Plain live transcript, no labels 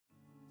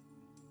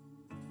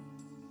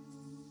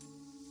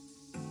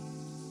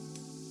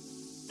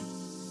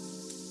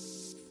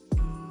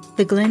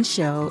The Glenn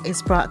Show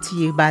is brought to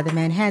you by the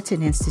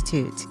Manhattan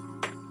Institute.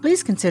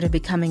 Please consider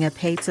becoming a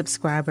paid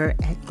subscriber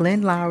at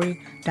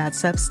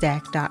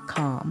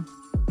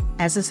glennlowry.substack.com.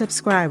 As a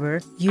subscriber,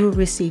 you will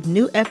receive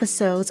new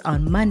episodes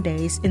on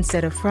Mondays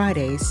instead of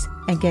Fridays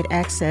and get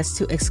access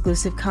to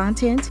exclusive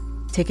content,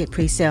 ticket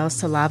pre-sales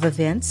to live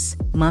events,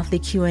 monthly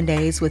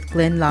Q&As with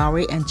Glenn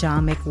Lowry and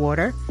John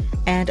McWhorter,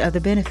 and other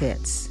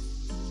benefits.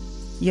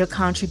 Your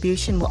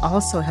contribution will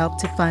also help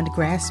to fund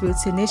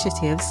grassroots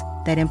initiatives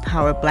that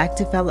empower Black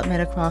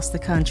development across the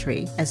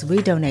country as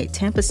we donate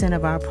 10%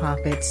 of our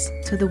profits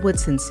to the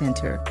Woodson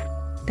Center.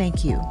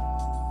 Thank you.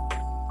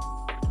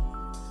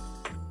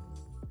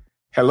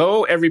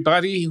 Hello,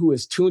 everybody who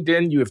is tuned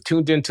in. You have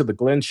tuned in to The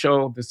Glenn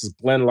Show. This is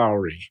Glenn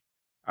Lowry.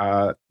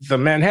 The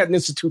Manhattan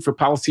Institute for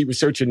Policy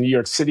Research in New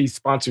York City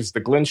sponsors The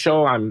Glenn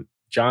Show. I'm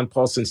John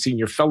Paulson,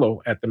 Senior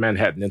Fellow at the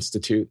Manhattan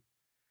Institute.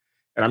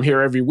 And I'm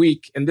here every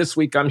week. And this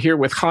week, I'm here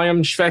with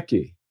Haim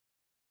Shweky.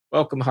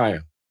 Welcome,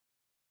 Haim.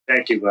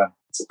 Thank you, Glenn.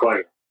 It's a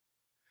pleasure.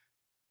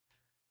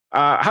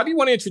 How do you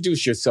want to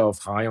introduce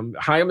yourself, Haim?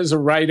 Haim is a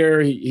writer,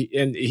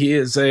 and he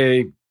is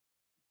a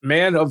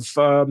man of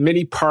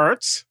many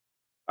parts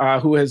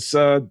who has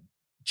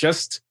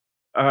just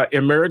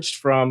emerged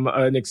from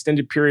an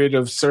extended period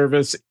of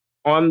service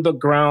on the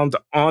ground,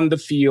 on the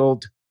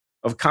field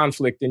of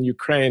conflict in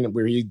Ukraine,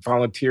 where he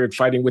volunteered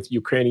fighting with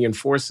Ukrainian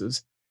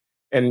forces.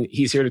 And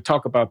he's here to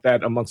talk about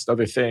that, amongst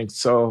other things.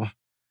 So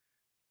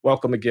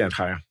welcome again,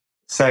 Haim.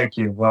 Thank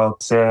you. Well,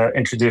 to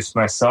introduce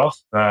myself,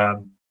 I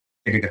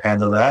think I can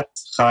handle that.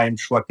 Haim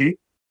Shweky,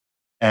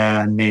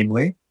 and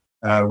namely,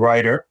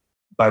 writer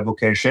by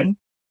vocation,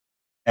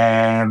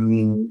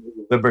 and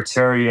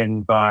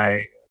libertarian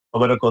by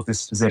political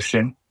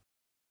disposition,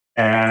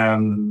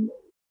 and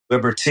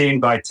libertine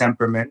by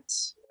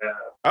temperament,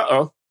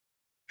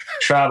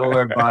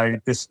 traveler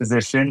by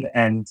disposition,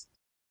 and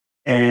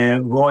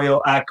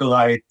royal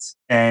acolyte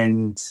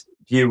and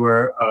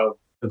viewer of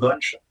The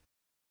Glenn Show.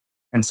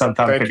 And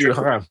sometimes thank you,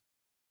 Haim.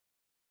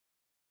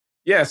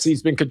 Yes,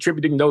 he's been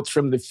contributing notes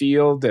from the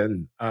field.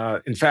 And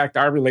in fact,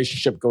 our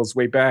relationship goes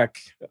way back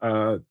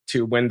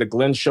to when The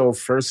Glenn Show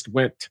first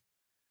went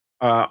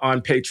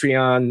on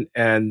Patreon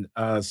and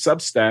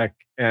Substack.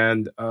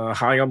 And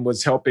Haim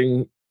was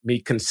helping me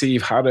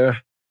conceive how to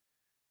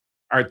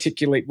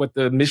articulate what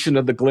the mission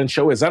of The Glenn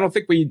Show is. I don't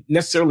think we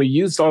necessarily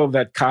used all of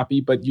that copy,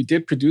 but you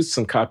did produce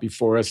some copy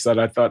for us that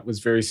I thought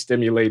was very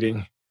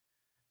stimulating.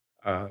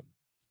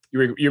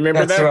 You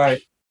remember that? That's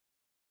right.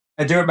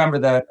 I do remember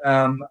that.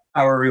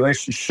 Our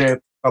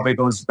relationship probably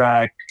goes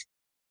back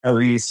at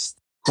least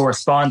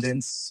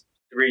correspondence,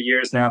 3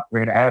 years now,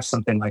 3.5,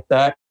 something like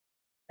that.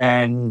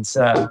 And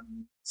I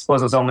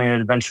suppose it was only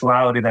an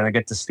eventuality that I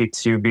get to speak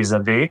to you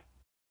vis-a-vis.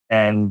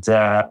 And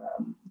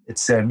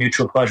it's a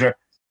mutual pleasure.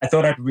 I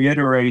thought I'd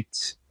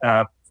reiterate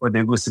for the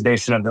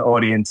elucidation of the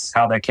audience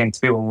how that came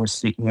to be what we were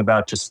speaking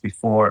about just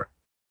before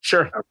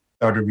I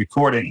started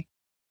recording.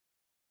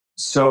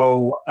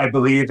 So I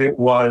believe it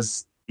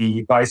was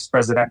the vice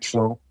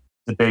presidential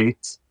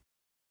debate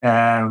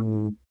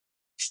of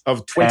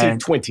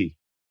 2020.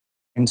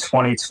 In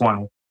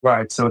 2020.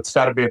 Right. So it's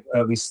got to be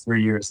at least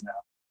 3 years now.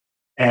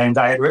 And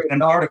I had written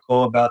an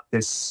article about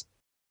this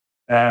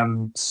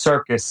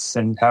circus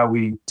and how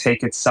we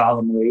take it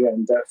solemnly.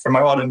 And for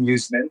my own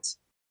amusement,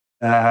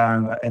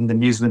 and the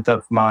amusement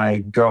of my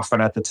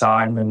girlfriend at the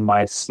time and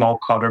my small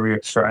coterie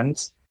of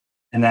friends.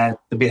 And at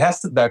the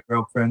behest of that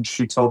girlfriend,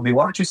 she told me,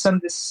 why don't you send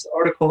this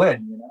article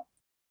in?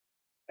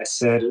 I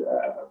said,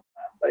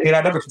 I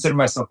never considered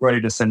myself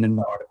ready to send in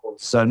the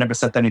articles. So I never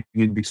sent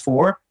anything in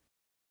before.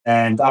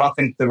 And I don't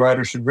think the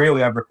writer should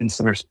really ever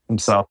consider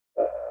himself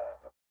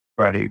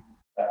ready.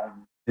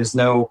 There's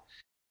no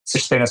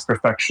such thing as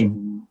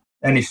perfection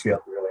in any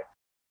field, really.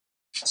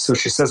 So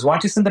she says, why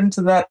don't you send it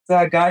into that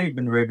guy you've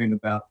been raving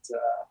about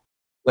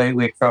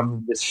lately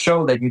from this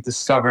show that you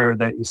discovered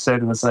that you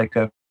said was like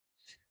a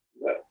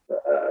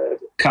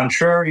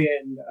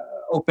contrarian,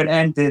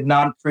 open-ended,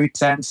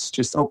 non-pretense,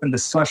 just open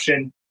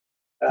discussion.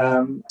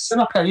 I said,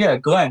 okay, yeah,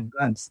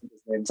 Glenn's his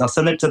name. I'll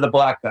send it to the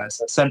black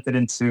guys. I sent it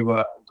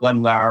into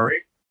Glenn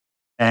Lowry,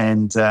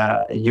 and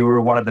you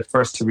were one of the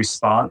first to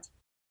respond.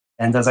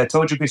 And as I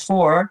told you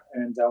before,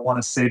 and I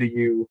want to say to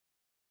you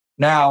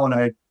now, and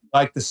I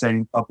like to say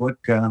in public,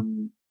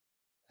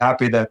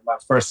 happy that my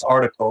first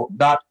article,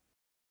 not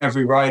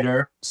every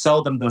writer,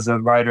 seldom does a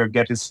writer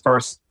get the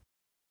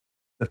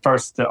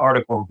first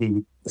article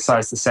he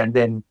decides to send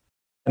in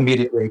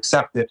immediately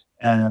accepted.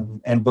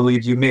 And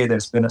believe you me,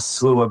 there's been a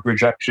slew of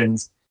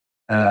rejections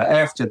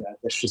after that.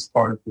 That's just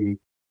part of the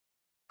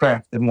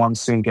craft, and one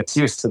soon gets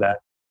used to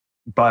that.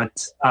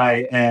 But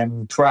I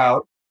am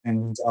proud,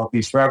 and I'll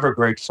be forever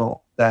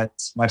grateful that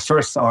my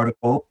first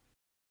article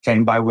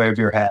came by way of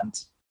your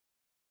hand.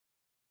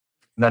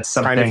 That's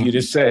something. Kind of you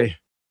to say.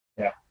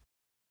 Yeah.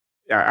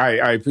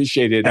 I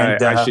appreciate it.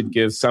 And, I should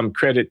give some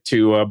credit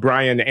to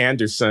Brian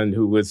Anderson,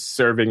 who was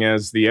serving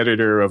as the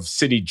editor of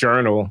City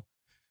Journal,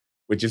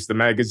 which is the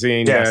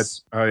magazine that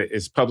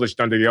is published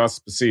under the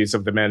auspices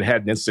of the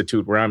Manhattan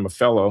Institute, where I'm a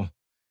fellow,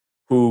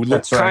 who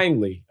looked That's right.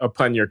 kindly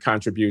upon your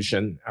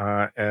contribution,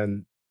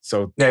 and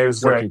so Yeah, it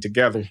was working great.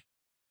 together.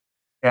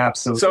 Yeah,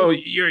 absolutely. So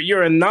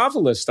you're a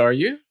novelist, are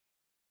you?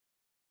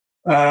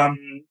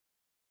 I'm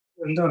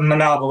a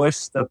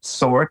novelist of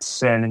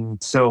sorts, and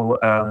until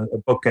a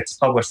book gets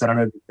published, I don't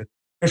know if you could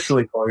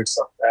officially call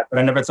yourself that, but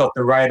I never thought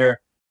the writer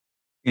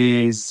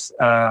is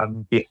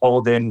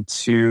beholden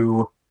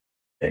to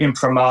the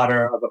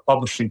imprimatur of a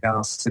publishing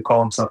house to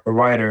call himself a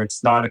writer.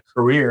 It's not a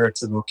career,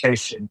 it's a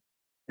vocation.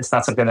 It's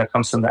not something that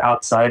comes from the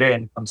outside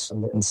in, it comes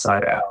from the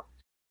inside out.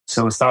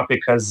 So it's not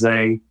because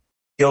a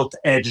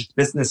gilt-edged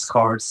business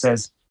card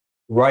says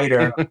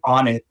writer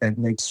on it that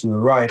makes you a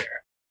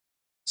writer.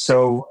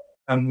 So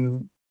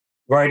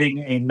writing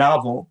a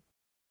novel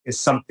is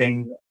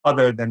something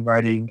other than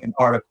writing an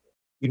article.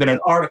 Even an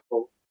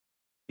article,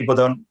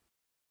 people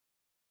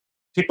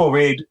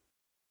read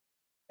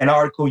an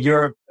article.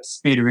 You're a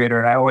speed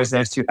reader. I always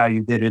ask you how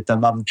you did it.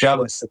 I'm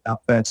jealous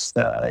about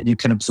that. You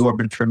can absorb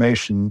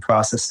information,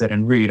 process it,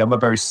 and read. I'm a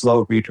very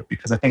slow reader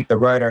because I think the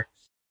writer,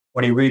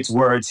 when he reads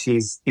words,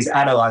 he's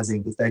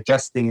analyzing, he's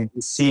digesting it,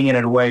 he's seeing it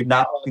in a way,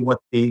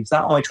 he's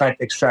not only trying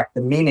to extract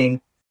the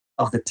meaning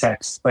of the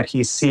text, but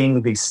he's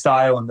seeing the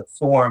style and the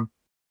form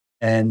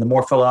and the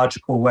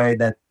morphological way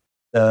that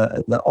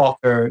the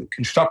author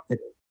constructed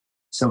it.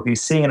 So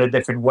he's seeing it a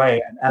different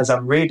way. And as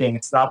I'm reading,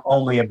 it's not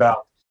only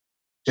about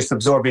just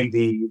absorbing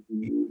the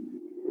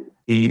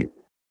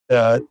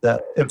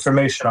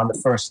information on the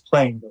first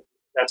plane. But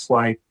that's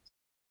why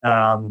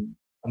I'm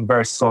a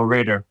very slow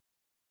reader.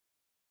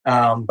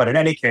 But in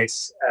any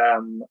case,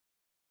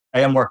 I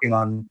am working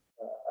on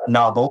a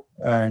novel,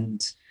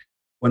 and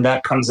when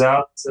that comes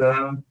out,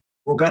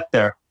 we'll get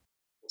there.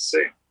 We'll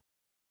see.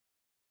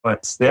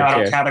 But I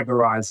don't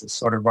categorize as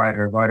sort of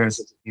writer.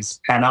 Writers, he's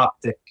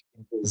panoptic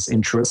in his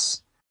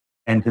interests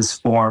and his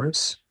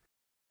forms.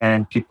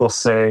 And people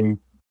say,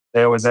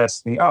 they always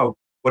ask me, oh,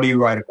 what do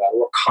you write about?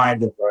 What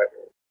kind of writer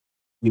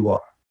you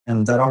are?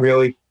 And I don't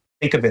really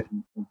think of it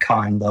in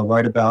kind. I'll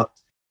write about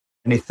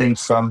anything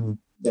from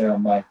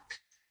my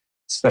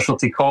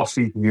specialty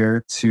coffee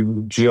here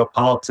to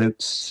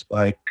geopolitics,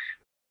 like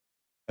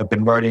I've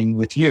been writing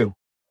with you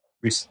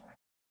recently.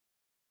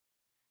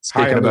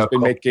 Haim has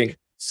been making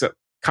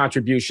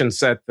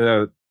contributions at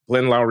the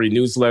Glenn Lowry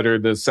newsletter,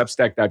 the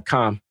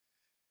Substack.com.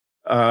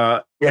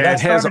 That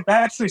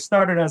actually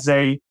started as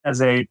a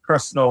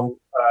personal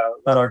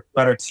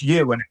letter to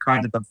you, and it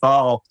kind of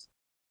evolved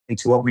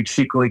into what we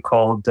cheekily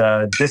called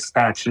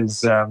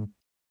dispatches,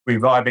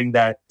 reviving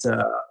that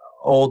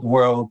old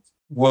World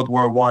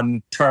War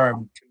I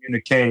term,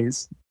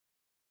 communiques,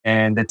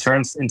 and it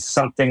turns into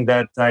something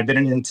that I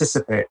didn't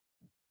anticipate.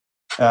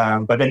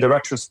 But in the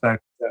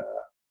retrospect,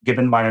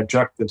 given my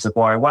objectives of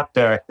why I went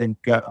there, I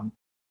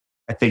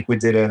think we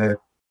did a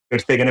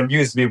good thing. It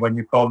amused me when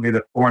you called me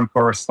the foreign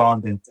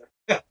correspondent,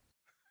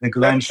 the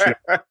Glenn Show.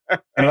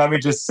 And let me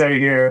just say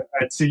here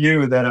to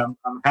you that I'm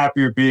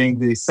happier being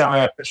the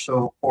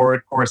semi-official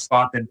foreign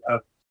correspondent of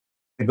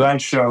the Glenn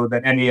Show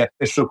than any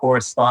official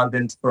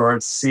correspondent for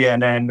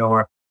CNN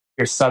or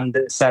your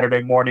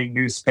Saturday morning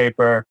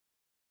newspaper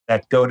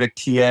that go to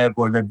Kiev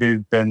or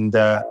Lviv and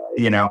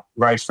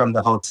write from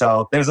the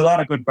hotel. There's a lot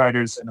of good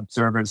writers and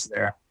observers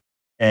there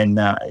in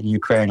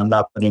Ukraine. I'm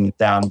not putting it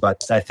down,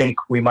 but I think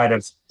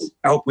I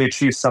hope we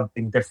achieved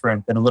something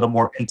different and a little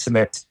more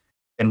intimate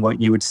than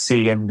what you would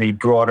see in the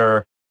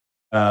broader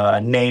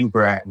name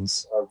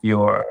brands of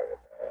your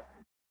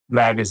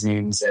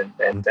magazines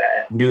and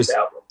news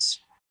outlets.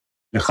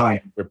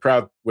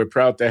 We're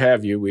proud to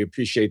have you. We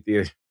appreciate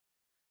the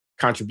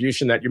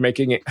contribution that you're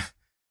making.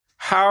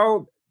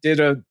 How did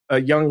a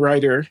young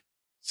writer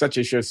such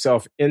as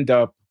yourself end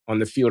up on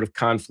the field of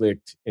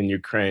conflict in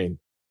Ukraine?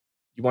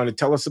 You want to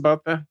tell us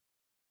about that?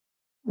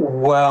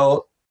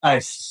 Well,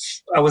 I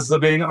was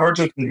living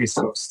originally in the East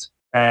Coast,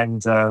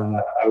 and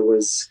I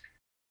was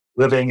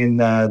living in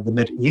the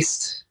Middle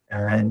East,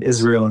 in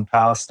Israel and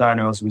Palestine.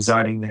 I was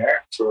residing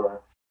there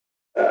for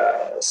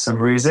some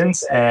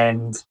reasons,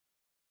 and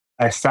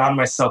I found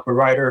myself a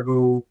writer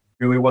who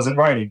really wasn't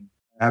writing.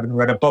 I haven't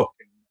read a book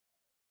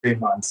in 3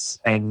 months,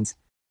 and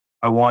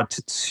I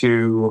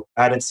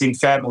hadn't seen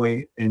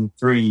family in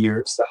 3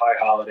 years. The high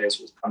holidays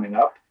was coming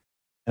up.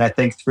 And I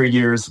think 3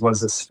 years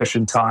was a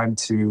sufficient time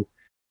to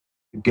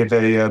give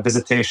a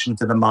visitation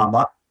to the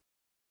mama.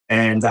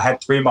 And I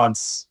had 3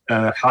 months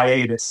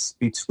hiatus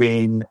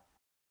between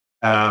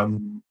that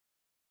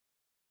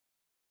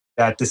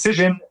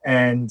decision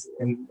and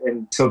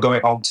until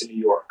going home to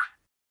New York.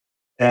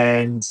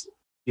 And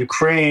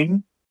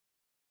Ukraine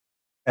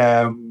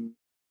came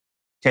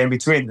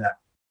between that.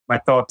 My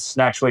thoughts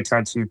naturally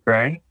turned to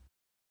Ukraine.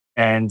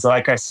 And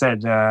like I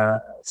said,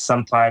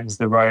 sometimes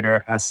the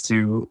writer has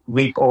to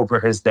leap over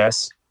his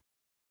desk.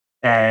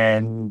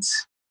 And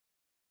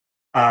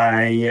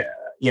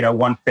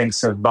one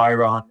thinks of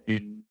Byron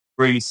in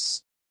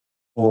Greece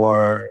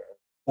or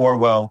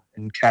Orwell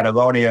in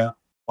Catalonia.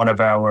 One of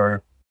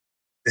our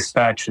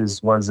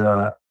dispatches was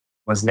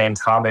named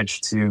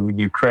homage to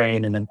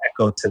Ukraine and an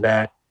echo to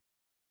that.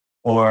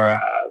 Or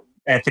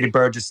Anthony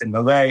Burgess in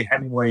Malay,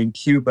 Hemingway in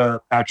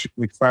Cuba, Patrick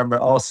Farmer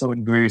also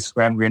in Greece,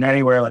 Graham Greene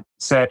anywhere, like I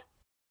said.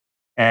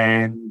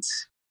 And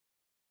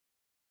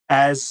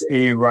as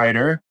a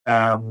writer,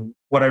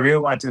 what I really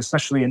wanted to,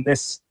 especially in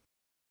this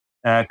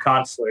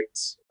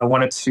conflict, I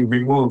wanted to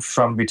remove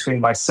from between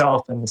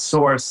myself and the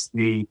source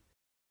the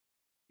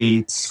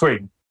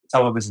screen, the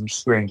television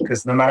screen,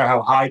 because no matter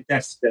how high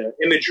def the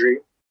imagery,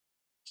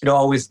 it will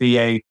always be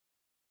a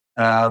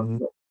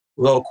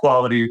low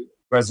quality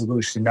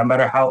resolution. No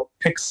matter how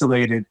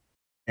pixelated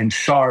and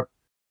sharp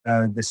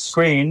the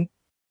screen,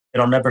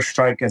 it'll never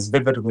strike as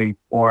vividly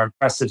or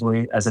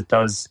impressively as it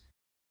does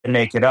the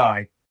naked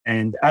eye.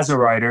 And as a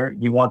writer,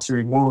 you want to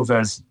remove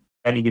as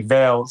many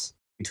veils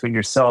between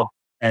yourself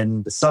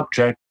and the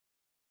subject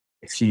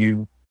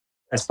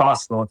as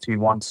possible, if you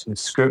want to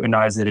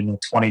scrutinize it in a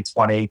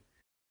 2020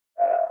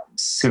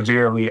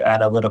 severely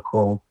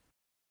analytical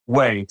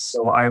way.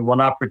 So I will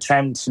not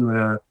pretend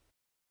to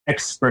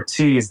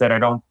expertise that I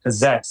don't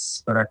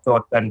possess, but I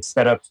thought that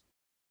instead of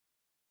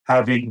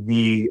having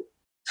the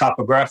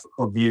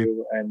topographical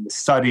view and the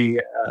study,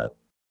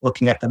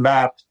 looking at the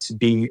map, to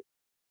be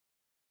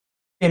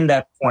in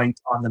that point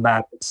on the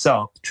map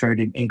itself,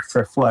 trading ink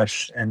for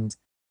flesh. And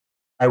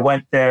I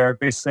went there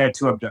basically had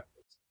two objectives.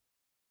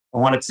 I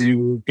wanted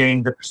to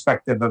gain the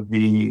perspective of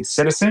the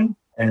citizen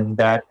and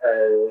that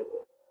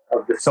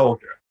of the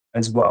soldier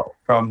as well,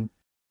 from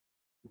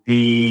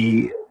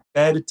the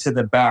bed to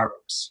the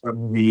barracks,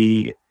 from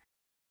the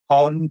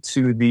home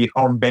to the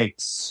home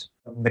base,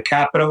 from the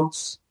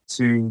capitals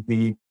to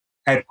the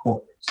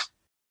headquarters,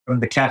 from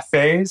the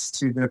cafes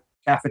to the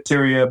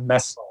cafeteria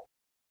mess hall.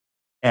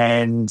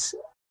 And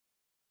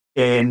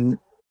in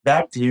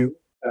that view,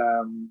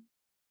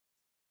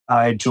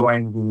 I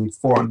joined the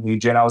Foreign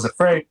Legion. I was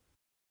afraid,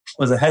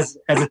 was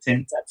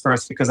hesitant at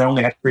first because I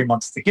only had 3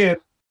 months to give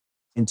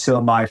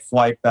until my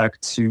flight back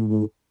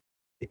to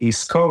the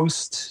East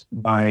Coast,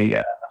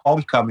 my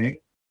homecoming,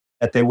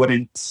 that they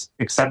wouldn't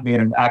accept me in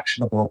an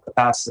actionable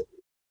capacity.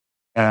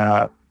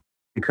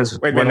 Because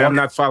wait a minute, I'm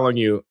not following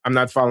you.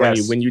 Yes.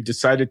 You. When you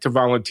decided to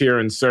volunteer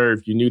and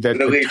serve, you knew that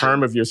the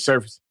term of your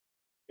service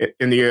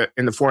in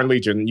the Foreign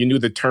Legion, you knew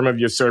the term of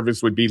your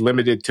service would be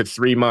limited to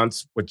 3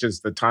 months, which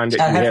is the time that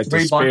you had to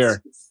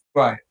spare.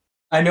 Right.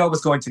 I knew I was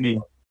going to need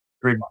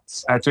 3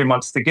 months. I had 3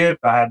 months to give.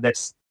 I had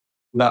this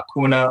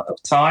lacuna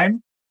of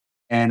time,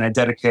 and I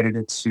dedicated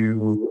it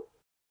to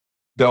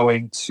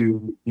going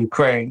to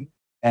Ukraine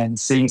and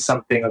seeing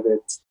something of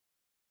it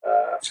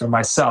for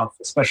myself,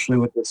 especially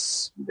with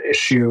this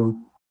issue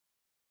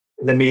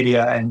in the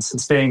media, and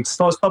since being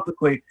exposed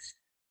publicly,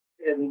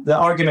 the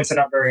arguments are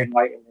not very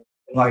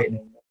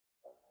enlightening.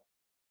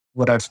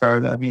 What I've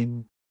heard, I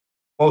mean,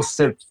 most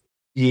of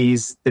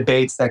these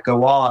debates that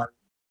go on,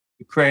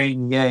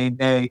 Ukraine, yay,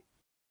 nay,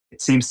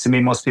 it seems to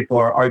me most people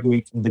are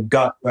arguing from the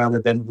gut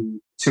rather than the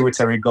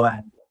pituitary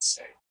gland, let's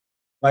say.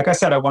 Like I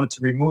said, I wanted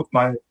to remove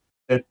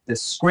the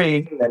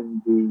screen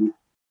and the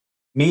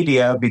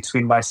media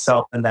between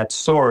myself and that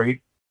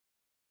story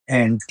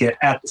and get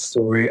at the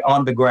story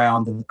on the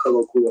ground in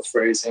colloquial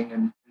phrasing,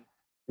 and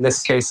in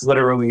this case,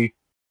 literally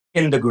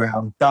in the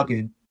ground, dug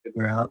in the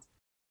ground.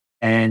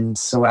 And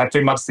so I had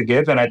 3 months to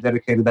give, and I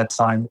dedicated that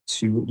time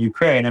to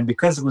Ukraine. And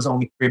because it was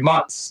only 3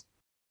 months,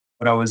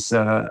 what I was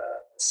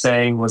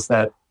saying was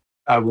that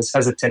I was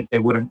hesitant they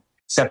wouldn't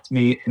accept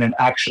me in an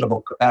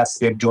actionable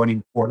capacity of joining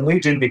the Foreign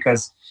Legion,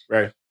 because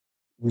right.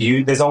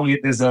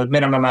 There's a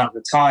minimum amount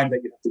of time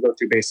that you have to go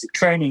through basic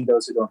training.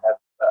 Those who don't have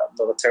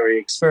military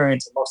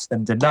experience, and most of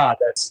them did not.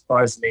 That's as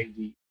far as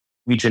maybe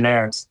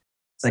legionnaires.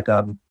 It's like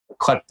an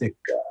eclectic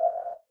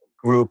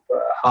group,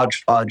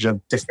 hodgepodge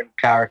of different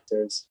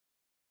characters.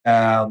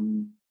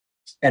 And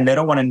they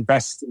don't want to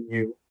invest in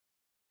you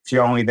if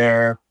you're only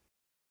there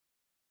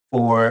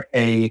for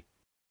a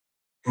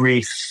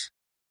brief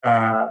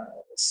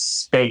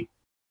spate.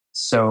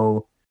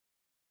 So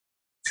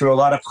through a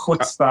lot of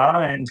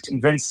chutzpah and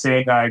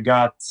convincing, I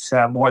got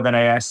more than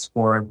I asked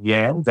for in the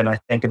end. And I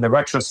think in the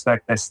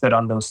retrospect, I stood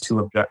on those two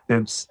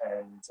objectives,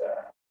 and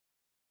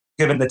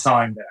given the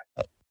time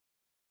there.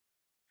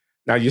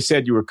 Now, you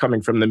said you were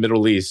coming from the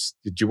Middle East.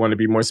 Did you want to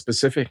be more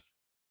specific?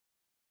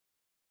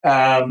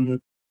 No,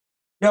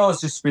 I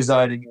was just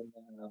residing in,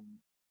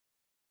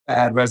 I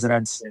had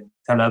residence in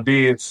Tel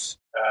Aviv.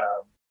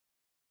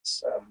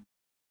 So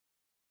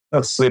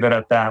let's leave it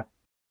at that.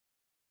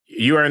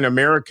 You are an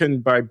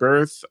American by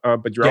birth,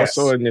 but you're Yes.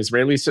 also an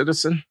Israeli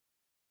citizen?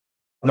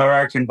 I'm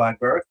American by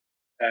birth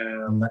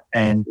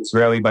and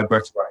Israeli by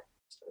birthright.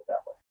 Put it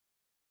that way.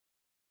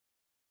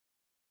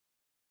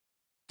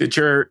 Did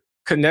your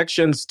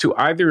connections to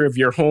either of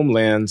your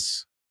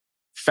homelands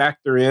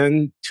factor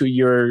in to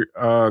your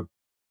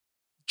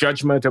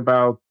judgment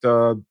about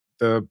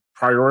the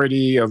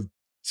priority of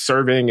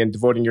serving and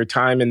devoting your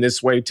time in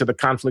this way to the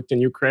conflict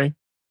in Ukraine?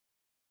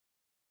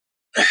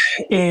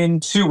 In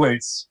two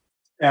ways.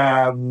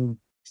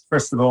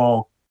 First of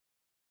all,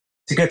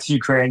 to get to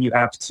Ukraine, you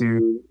have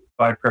to,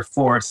 by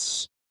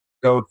perforce,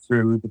 go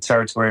through the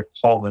territory of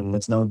Poland.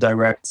 There's no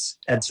direct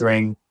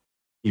entering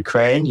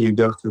Ukraine. You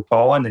go through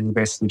Poland and you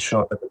basically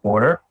show up at the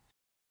border.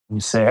 And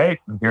you say, hey,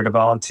 I'm here to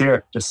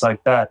volunteer, just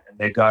like that. And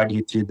they guide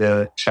you through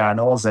the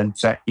channels and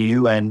vet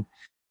you and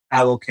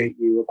allocate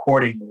you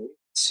accordingly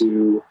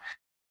to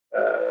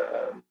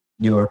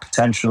your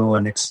potential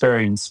and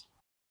experience.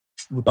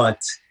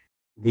 But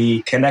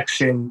the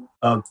connection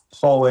of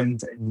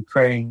Poland and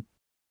Ukraine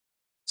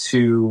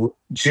to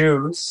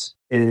Jews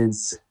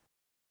is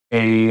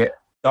a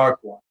dark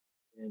one.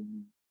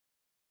 And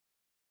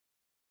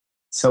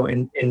so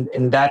in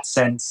that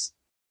sense,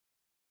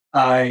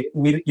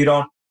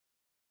 you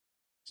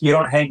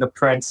don't hang a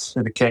prince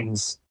for the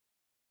king's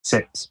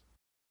sins.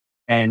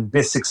 And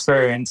this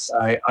experience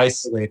I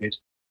isolated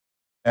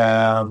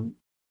in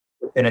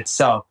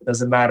itself. It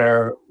doesn't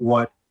matter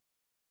what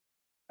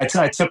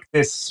I took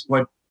this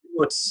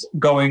what's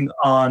going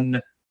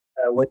on,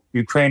 what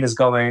Ukraine is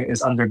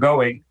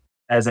undergoing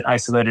as an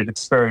isolated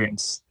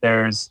experience.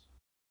 There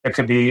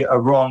could be a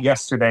wrong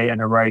yesterday and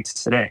a right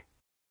today.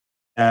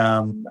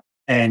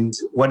 And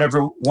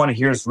whenever one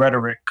hears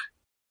rhetoric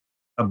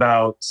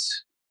about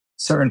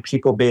certain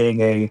people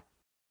being a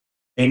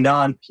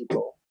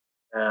non-people,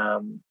 I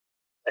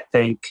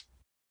think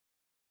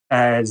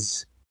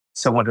as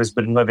someone who's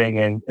been living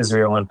in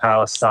Israel and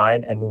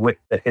Palestine and with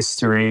the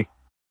history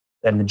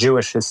and the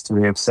Jewish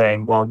history of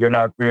saying, well, you're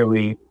not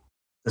really,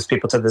 there's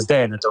people to this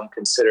day that don't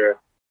consider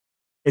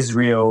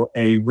Israel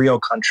a real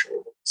country,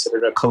 they consider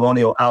it a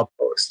colonial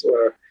outpost.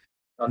 Or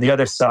on the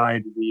other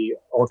side, the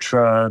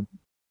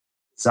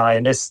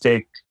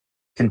ultra-Zionistic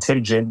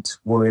contingent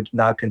would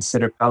not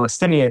consider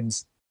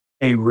Palestinians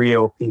a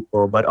real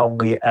people, but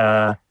only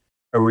a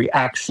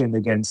reaction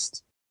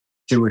against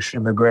Jewish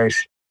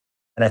immigration.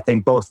 And I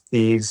think both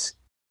these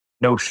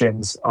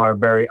notions are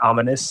very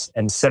ominous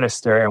and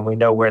sinister, and we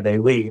know where they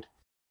lead.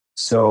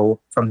 So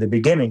from the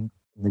beginning,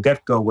 from the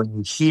get-go, when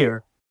you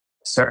hear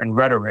certain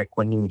rhetoric,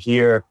 when you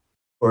hear,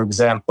 for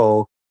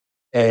example,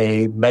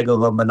 a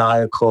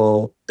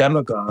megalomaniacal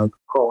demagogue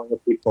calling the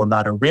people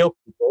not a real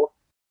people,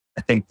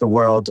 I think the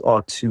world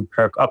ought to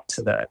perk up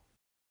to that.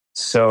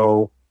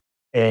 So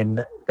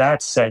in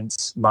that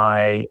sense,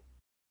 my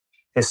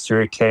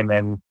history came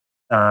in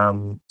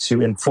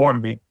to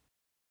inform me,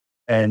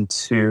 and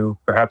to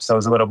perhaps I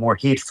was a little more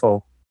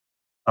heedful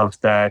of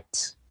that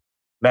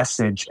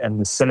message and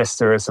the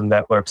sinisterism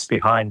that lurks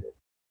behind it.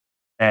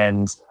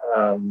 And,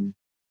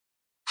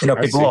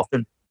 people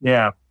often,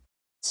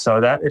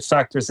 so that it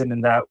factors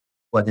in that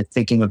when they're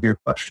thinking of your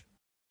question.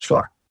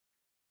 Sure.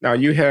 Now,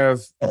 you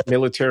have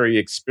military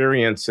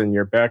experience in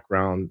your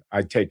background,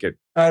 I take it.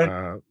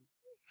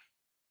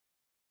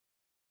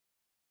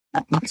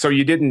 So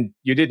you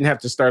didn't have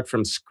to start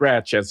from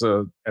scratch as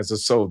a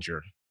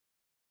soldier.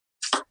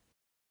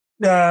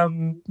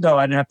 No,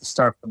 I didn't have to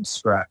start from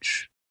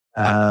scratch.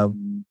 But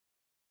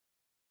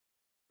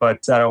I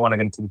don't want to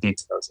get into the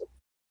details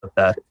of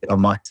that, if you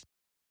don't mind.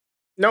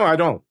 No, I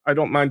don't. I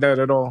don't mind that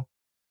at all.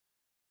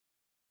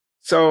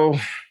 So,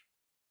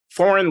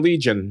 Foreign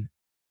Legion,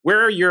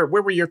 where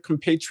were your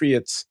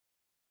compatriots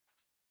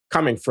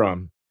coming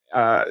from?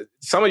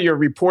 Some of your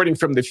reporting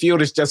from the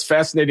field is just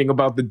fascinating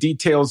about the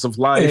details of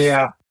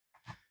life,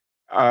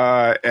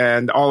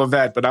 and all of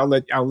that. But I'll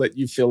let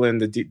you fill in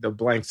the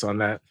blanks on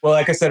that. Well,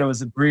 like I said, it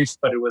was a brief,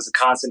 but it was a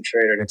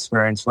concentrated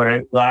experience. What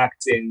it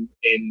lacked in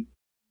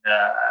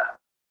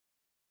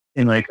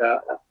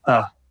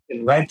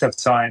length of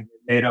time,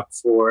 it made up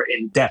for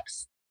in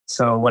depth.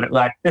 So what it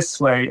lacked this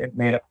way, it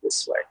made up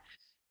this way.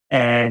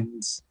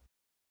 And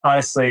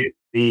honestly,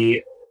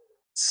 the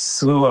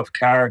slew of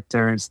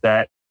characters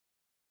that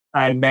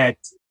I met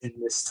in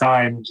this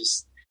time,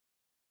 just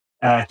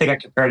I think I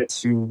compared it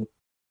to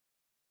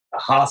a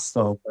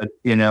hostel, but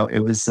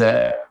it was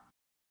a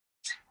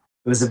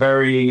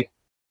very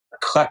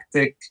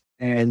eclectic,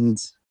 and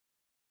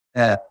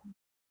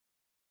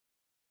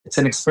it's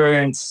an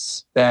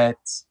experience that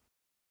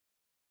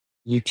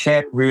you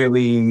can't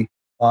really.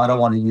 Well, I don't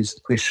want to use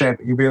the cliche,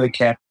 but you really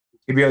can't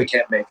make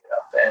it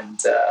up. And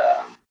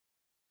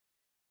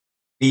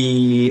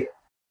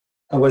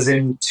I was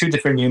in two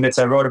different units.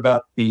 I wrote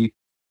about the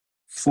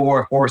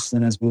Four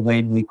Horsemen, as we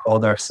lately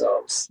called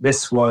ourselves.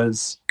 This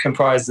was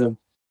comprised of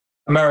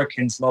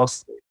Americans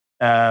mostly.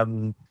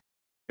 It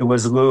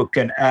was Luke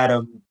and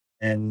Adam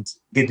and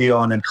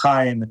Gideon and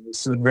Haim, and we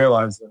soon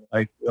realized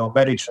that we all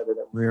met each other,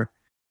 that we're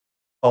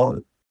all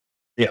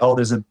the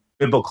elders of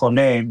biblical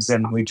names,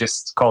 and we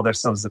just called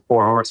ourselves the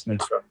Four Horsemen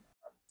from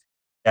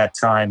that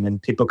time, and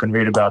people can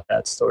read about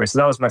that story. So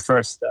that was my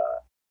first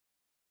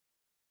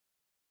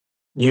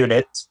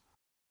unit.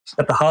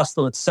 But the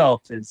hostel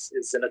itself is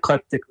an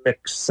eclectic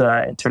mix,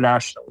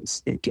 internationally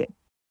speaking.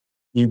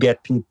 You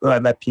get people. I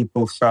met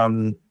people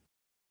from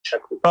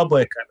Czech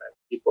Republic. I met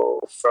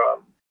people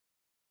from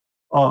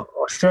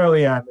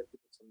Australia. I met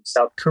people from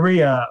South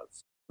Korea,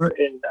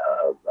 Britain,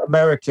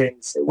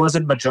 Americans. It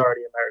wasn't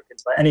majority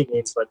Americans by any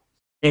means, but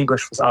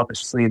English was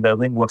obviously the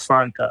lingua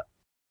franca,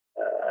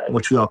 in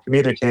which we all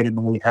communicated.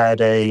 And we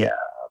had a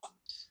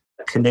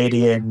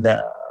Canadian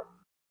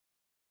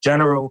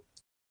general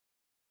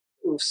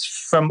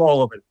from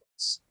all over the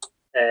place,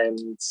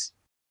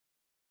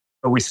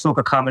 but we spoke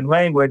a common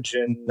language,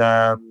 and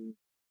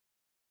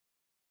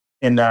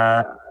in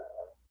our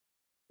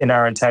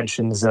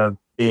intentions of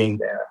being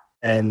there.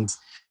 And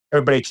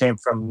everybody came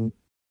from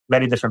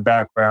many different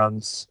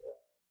backgrounds,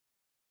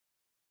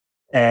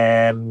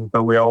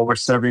 but we all were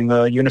serving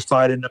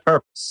unified in the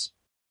purpose.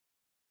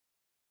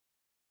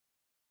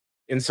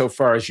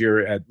 Insofar as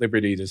you're at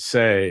liberty to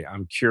say,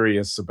 I'm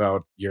curious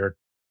about your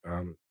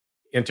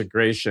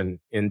integration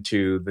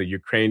into the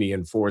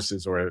Ukrainian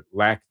forces or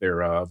lack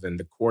thereof, and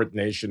the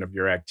coordination of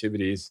your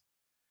activities,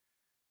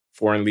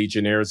 foreign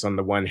legionnaires on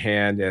the one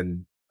hand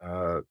and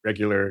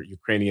regular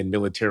Ukrainian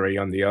military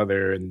on the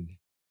other, and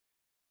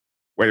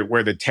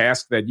were the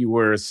tasks that you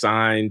were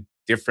assigned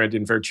different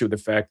in virtue of the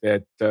fact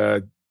that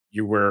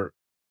you were,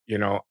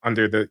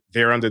 under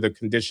the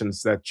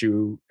conditions that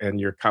you and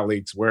your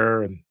colleagues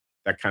were, and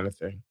that kind of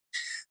thing?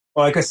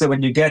 Well, like I said,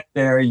 when you get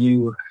there,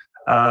 you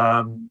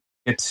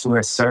get to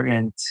a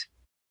certain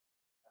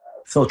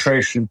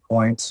filtration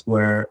point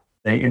where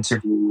they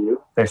interview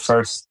you. They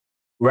first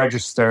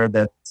register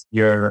that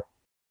you're,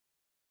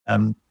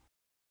 I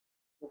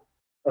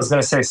was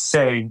going to say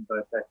sane,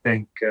 but I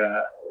think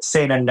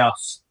sane enough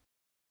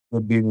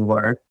would be the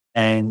word.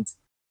 And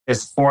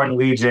there's Foreign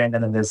Legion,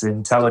 and then there's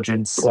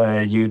intelligence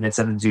units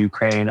and the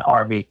Ukrainian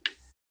army.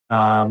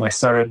 I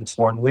started in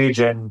Foreign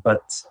Legion,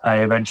 but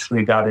I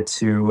eventually got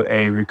into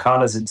a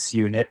reconnaissance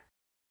unit.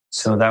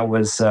 So that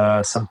was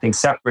something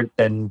separate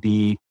than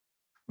the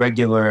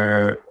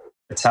regular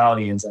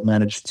battalions. I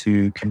managed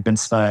to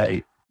convince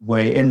my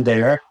way in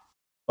there,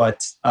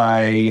 but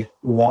it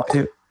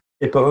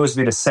behooves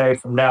me to say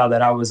from now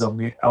that I was a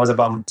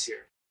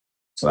volunteer.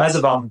 So as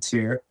a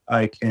volunteer,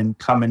 I can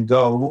come and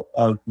go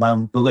of my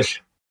own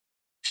volition,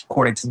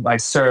 I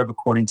serve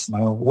according to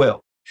my own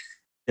will.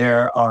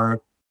 There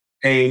are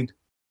paid,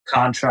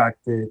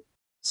 contracted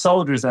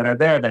soldiers that are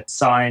there that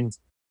signed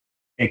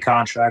a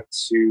contract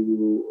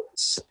to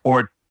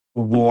support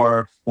the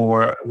war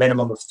for a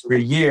minimum of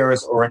 3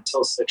 years or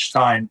until such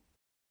time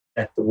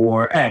that the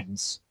war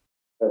ends.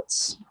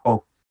 Let's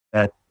hope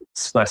that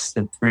it's less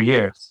than 3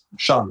 years,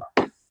 inshallah.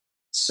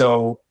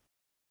 So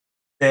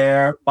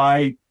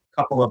my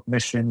couple of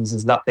missions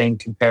is nothing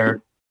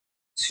compared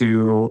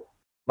to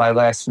my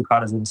last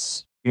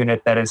reconnaissance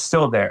unit that is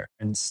still there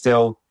and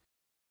still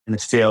in the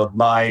field.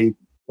 My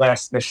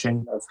last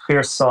mission of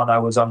Kherson, I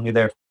was only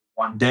there for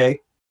 1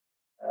 day,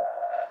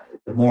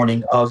 the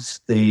morning of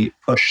the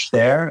push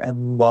there,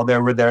 and while they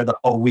were there the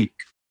whole week.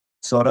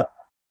 So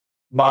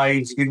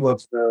my view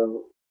of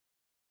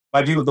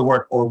the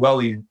word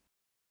Orwellian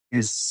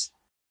is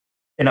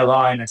in a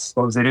line. I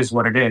suppose it is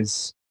what it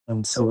is,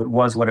 and so it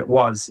was what it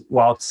was.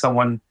 While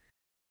someone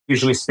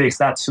usually speaks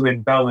not to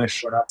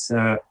embellish or not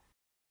to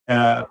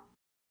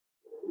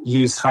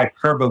use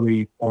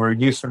hyperbole or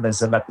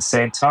euphemism at the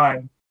same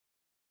time,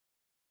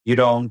 you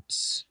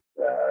don't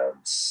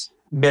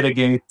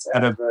mitigate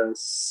out of a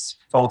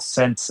false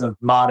sense of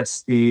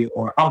modesty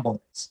or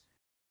humbleness.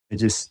 You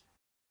just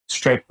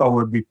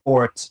straightforward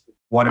report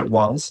what it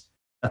was,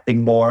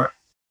 nothing more,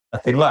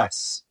 nothing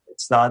less.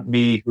 It's not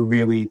me who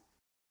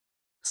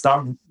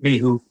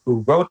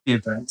wrote the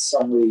events,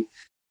 only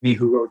me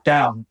who wrote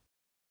down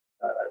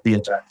the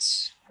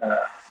events.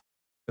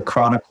 The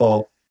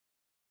chronicle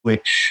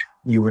which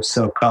you were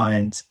so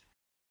kind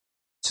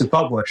to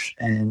publish.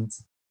 And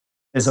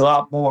there's a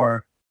lot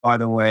more, by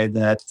the way,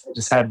 that I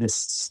just had this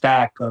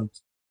stack of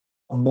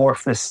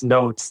amorphous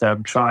notes that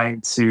I'm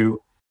trying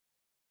to,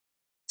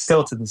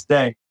 still to this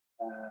day,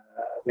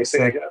 they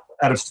say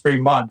out of 3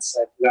 months,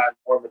 I've got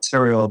more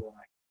material than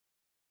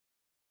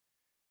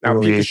now,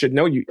 people should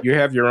know you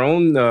have your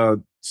own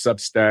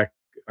Substack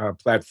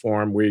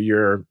platform where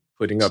you're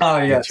putting up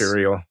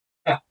material.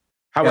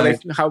 How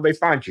will they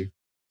find you?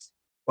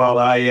 Well,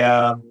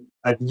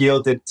 I've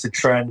yielded to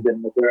trend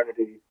and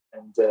modernity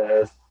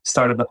and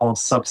started the whole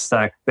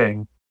Substack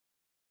thing.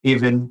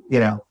 Even,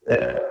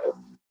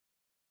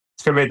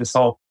 for me, this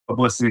whole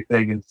publicity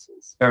thing is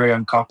very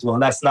uncomfortable.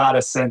 And that's not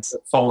a sense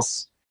of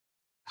false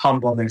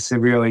humbleness. It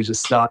really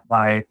just not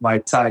my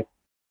type.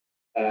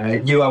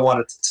 I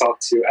wanted to talk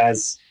to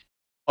as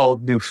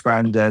old new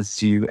friend,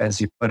 as you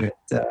put it,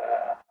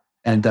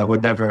 and I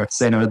would never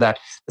say no to that.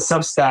 The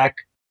Substack,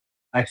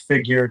 I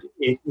figured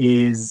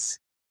it's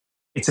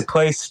a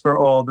place for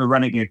all the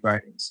renegade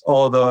writings,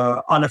 all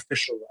the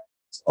unofficial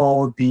writings,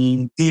 all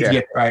the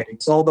deviant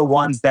writings, all the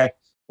ones that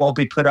won't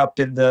be put up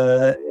in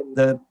the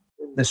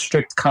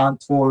strict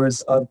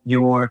contours of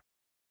your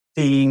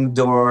themed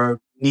or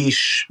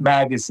niche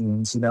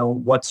magazines.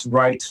 What's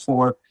right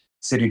for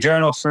City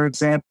Journal, for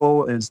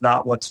example, is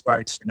not what's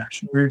right for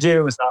National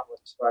Review, is not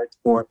what's right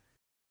for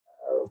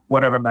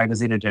whatever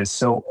magazine it is.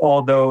 So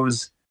all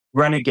those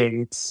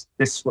renegades,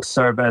 this will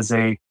serve as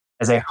a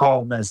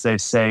home, as they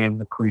say in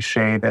the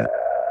cliched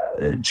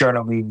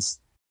journalese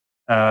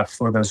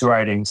for those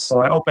writings.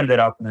 So I opened it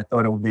up and I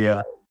thought it would be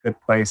a good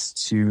place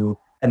to,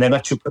 and they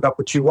let you put up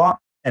what you want,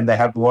 and they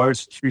have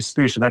lawyers for free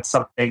speech, and that's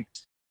something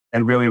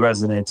that really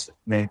resonates with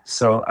me.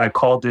 So I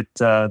called it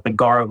The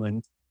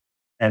Garland,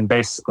 and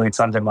basically it's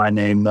under my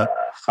name,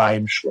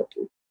 Haim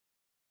Shweky.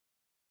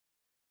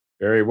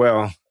 Very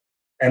well.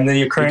 And the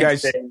Ukrainian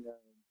thing,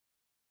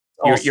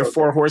 Your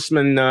four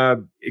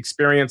horsemen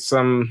experienced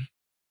some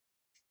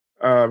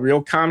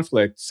real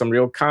conflict, some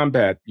real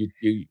combat.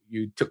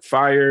 You took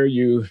fire.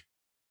 You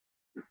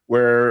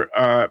were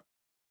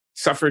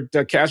suffered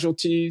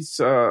casualties.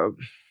 Well,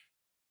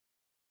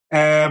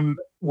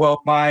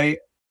 my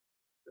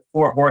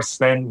four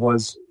horsemen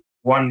was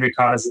one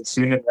reconnaissance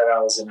unit that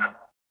I was in a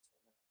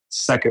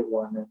second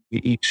one, and we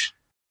each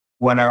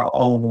went our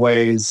own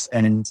ways,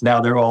 and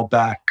now they're all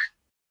back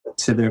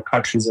to their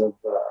countries of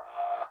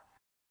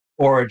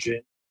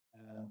origin.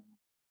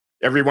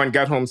 Everyone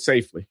got home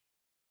safely.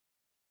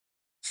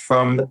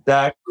 From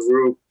that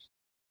group,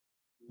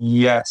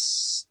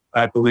 yes,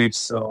 I believe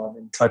so. I'm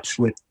in touch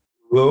with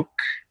Luke,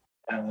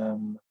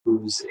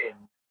 who's in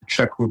the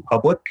Czech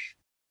Republic.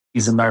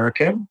 He's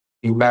American.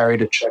 He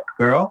married a Czech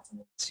girl.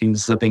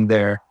 He's living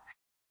there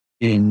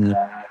in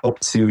hope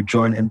to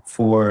join him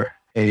for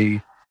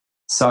a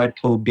side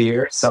pull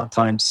beer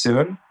sometime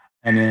soon.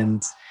 And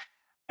then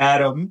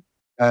Adam,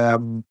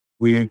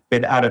 we've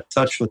been out of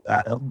touch with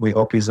Adam. We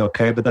hope he's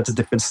okay, but that's a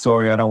different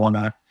story. I don't want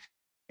to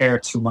air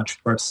too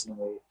much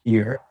personally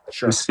here.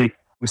 Sure.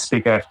 We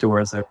speak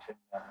afterwards. I can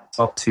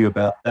talk to you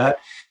about that.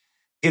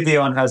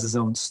 Gideon has his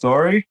own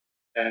story,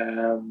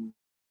 and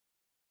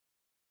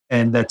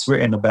that's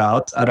written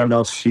about. I don't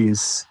know if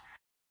she's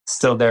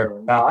still there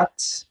or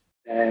not.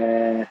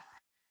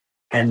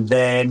 And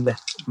then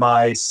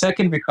my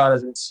second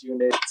reconnaissance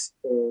unit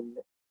in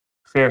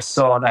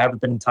Kherson, I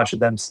haven't been in touch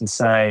with them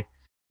since I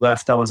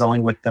left. I was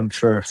only with them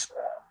for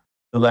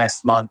the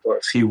last month or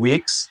a few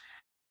weeks.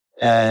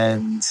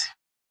 And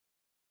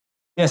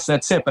yes,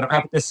 that's it. But I'm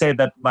happy to say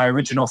that my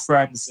original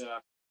friends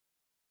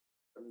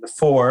from the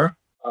four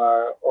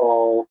are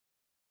all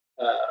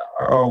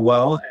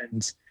well,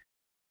 and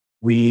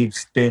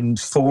we've been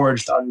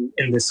forged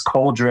in this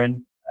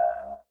cauldron.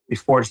 We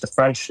forged a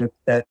friendship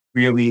that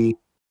really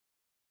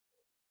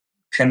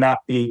cannot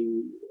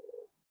be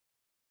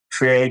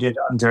created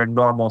under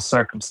normal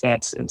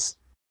circumstances.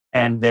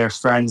 And they're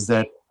friends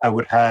that I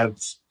would have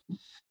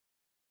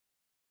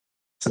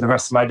for the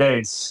rest of my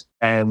days.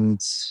 And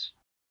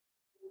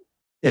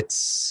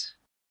it's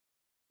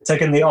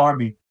like in the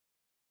army.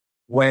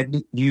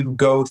 When you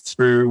go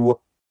through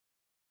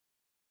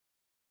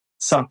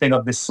something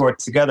of this sort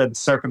together, the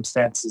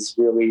circumstances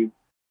really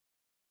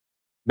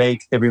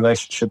make the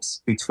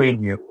relationships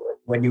between you.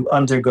 When you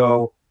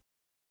undergo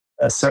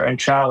a certain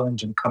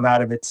challenge and come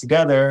out of it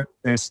together,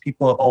 there's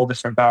people of all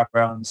different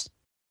backgrounds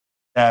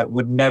that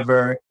would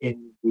never,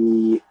 in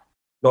the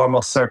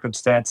normal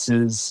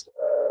circumstances,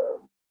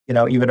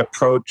 even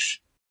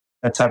approach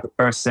that type of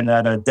person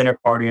at a dinner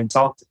party and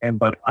talk to him.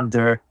 But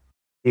under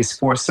these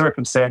four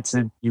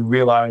circumstances, you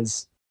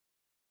realize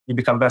you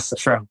become best of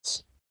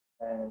friends.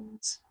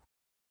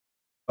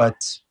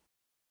 But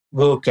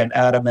Luke and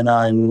Adam and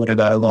I would have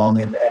got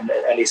along in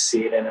any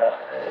scene in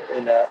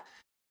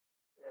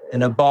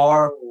a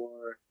bar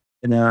or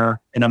in a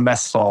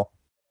mess hall.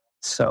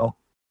 So,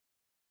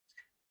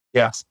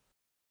 yes.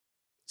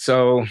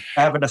 So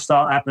I have a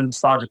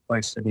nostalgic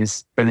place in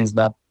these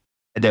that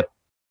I do.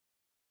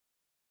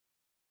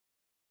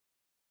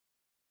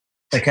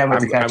 I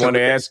want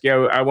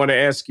to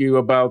ask you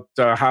about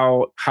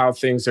how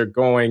things are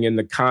going in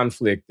the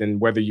conflict, and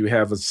whether you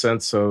have a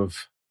sense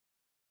of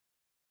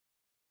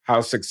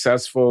how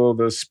successful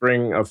the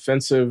spring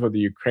offensive of the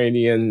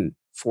Ukrainian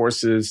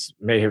forces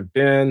may have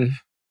been,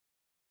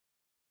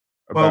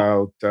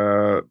 about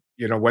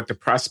what the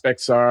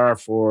prospects are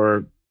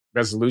for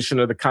resolution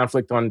of the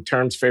conflict on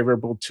terms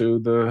favorable to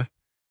the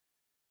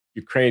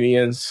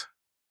Ukrainians.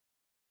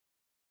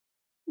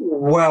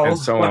 Well,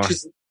 so much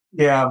is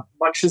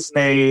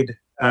made.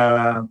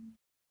 Prigozhin.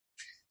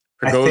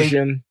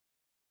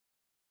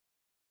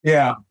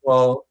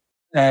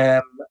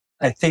 I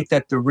think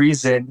that the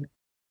reason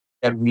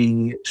that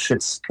we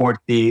should support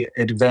the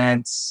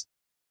advance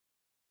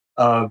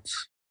of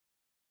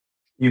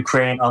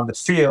Ukraine on the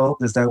field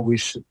is that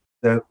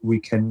we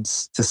can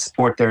to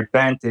support their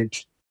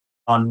advantage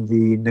on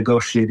the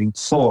negotiating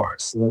floor.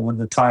 So that when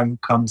the time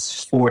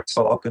comes for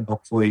talk, and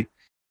hopefully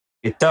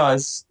it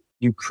does,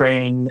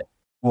 Ukraine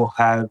will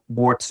have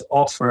more to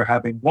offer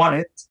having won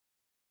it,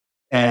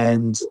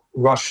 and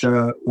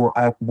Russia will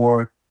have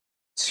more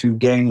to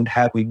gain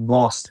having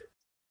lost it.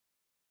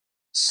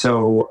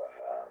 So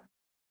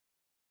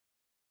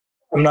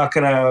I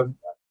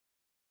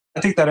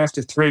think that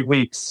after 3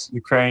 weeks,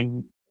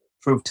 Ukraine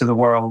proved to the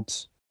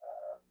world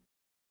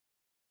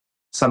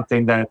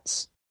something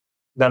that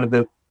none of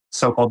the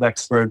so-called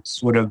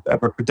experts would have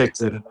ever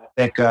predicted. And I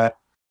think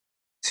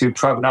to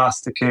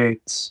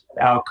prognosticate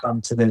an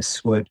outcome to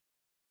this would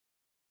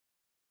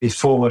be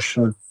foolish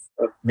of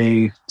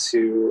me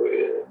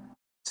to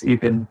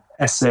even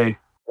essay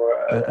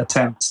or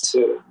attempt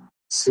to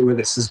see where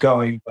this is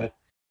going. But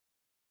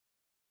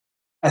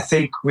I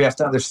think we have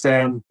to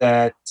understand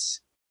that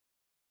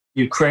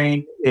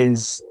Ukraine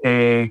is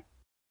a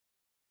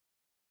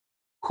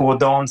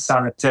cordon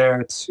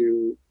sanitaire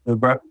to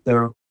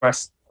the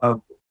rest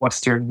of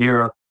Western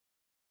Europe.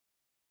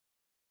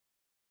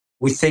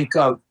 We think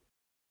of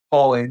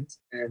Poland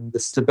and the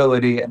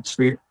stability and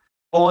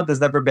Poland has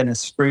never been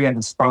as free and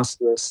as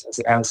prosperous as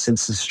it has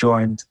since it's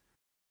joined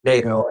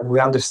NATO. And we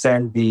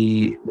understand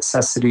the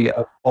necessity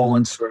of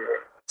Poland for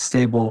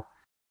stable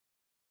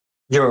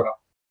Europe.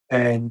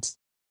 And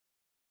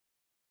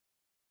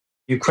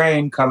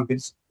Ukraine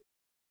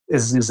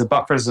is a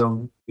buffer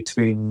zone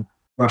between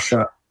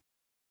Russia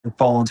and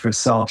Poland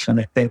herself. And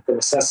I think the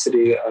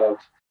necessity of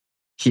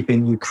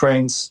keeping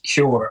Ukraine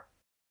secure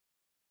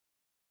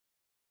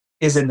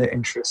is in the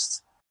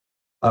interest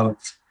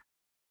of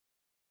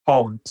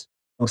Poland,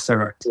 most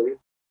directly,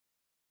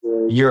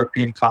 the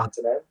European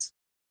continent,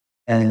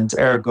 and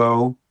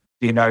ergo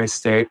the United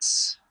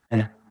States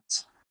and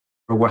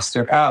the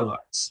Western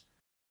allies.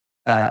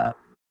 I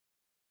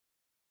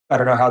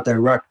don't know how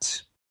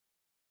direct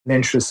an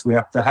interest we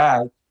have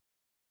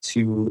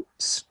to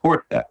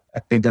support that. I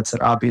think that's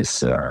an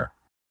obvious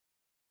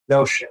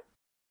notion.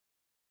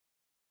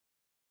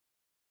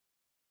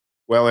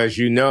 Well, as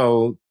you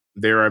know,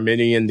 there are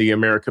many in the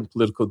American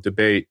political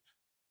debate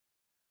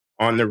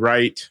on the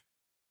right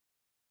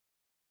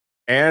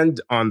and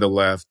on the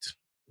left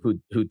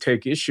who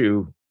take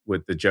issue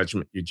with the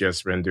judgment you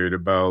just rendered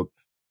about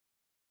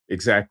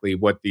exactly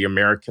what the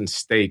American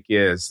stake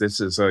is.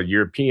 This is a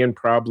European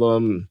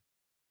problem.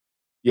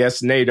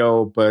 Yes,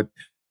 NATO, but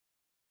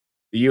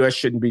the U.S.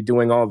 shouldn't be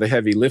doing all the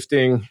heavy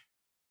lifting,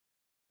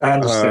 I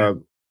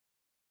understand.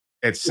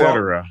 et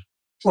cetera.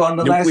 Well,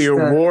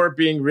 nuclear war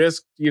being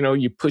risked,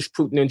 you push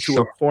Putin into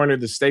Sure. a corner,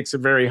 the stakes are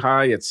very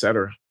high, et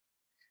cetera.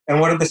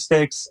 And what are the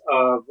stakes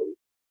of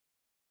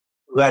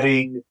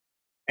letting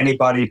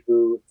anybody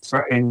who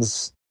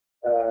threatens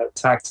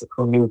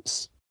tactical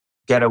nukes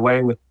get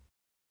away with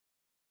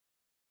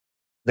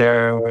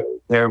their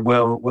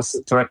will? What's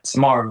the threat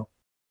tomorrow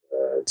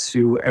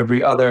to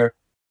every other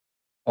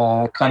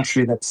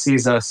country that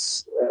sees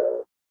us?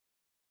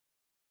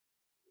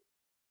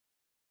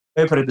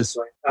 Let me put it this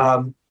way.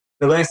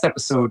 The last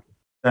episode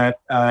that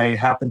I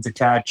happened to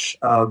catch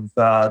of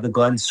the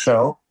Glenn's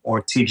show, or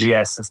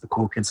TGS as the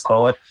cool kids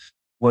call it,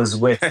 was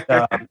with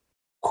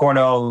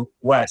Cornel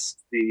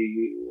West,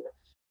 the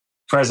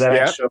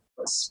presidential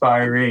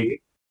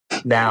aspiree.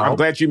 Now, I'm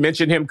glad you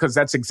mentioned him because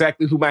that's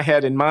exactly who I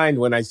had in mind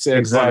when I said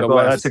exactly. Cornel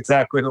West. That's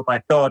exactly who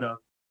I thought of.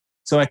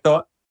 So I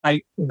thought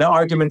the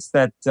arguments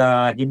that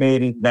he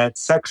made in that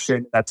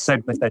segment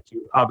that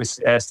you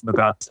obviously asked him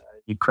about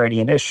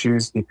Ukrainian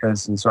issues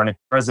because he's running for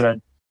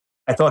president,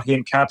 I thought he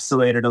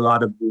encapsulated a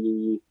lot of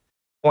the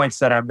points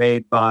that are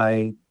made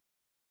by,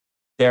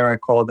 dare I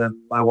call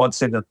them, I won't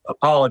say the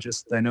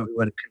apologists, I know he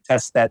would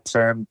contest that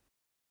term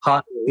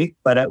hotly,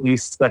 but at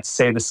least let's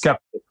say the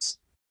skeptics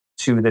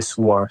to this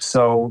war.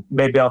 So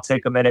maybe I'll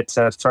take a minute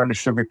to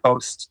furnish a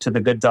repost to the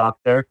good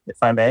doctor, if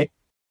I may.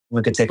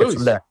 We can take it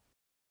from there.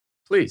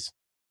 Please.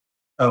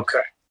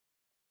 Okay.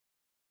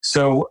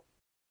 So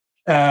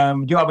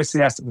you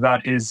obviously asked him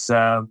about his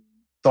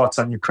thoughts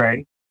on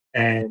Ukraine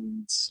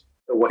and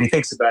what he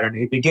thinks about it. And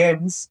he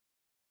begins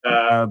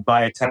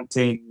by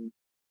attempting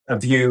a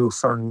view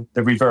from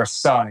the reverse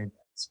side,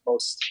 as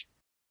most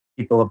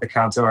people of the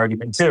counter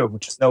argument do,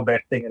 which is no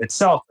bad thing in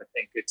itself. I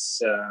think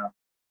it's a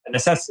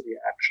necessity,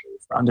 actually,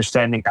 for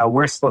understanding how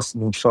we're supposed to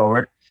move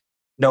forward.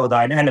 Know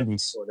thine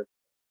enemies, sort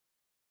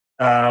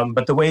of.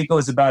 But the way he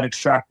goes about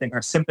extracting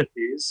our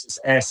sympathies is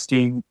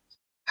asking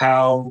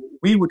how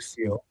we would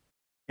feel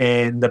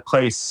in the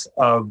place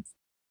of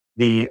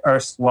the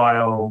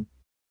erstwhile,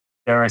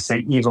 dare I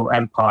say, evil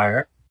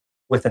empire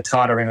with a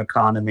tottering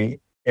economy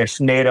if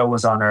NATO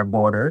was on our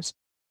borders.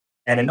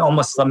 And in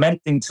almost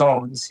lamenting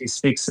tones, he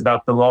speaks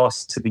about the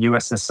loss to the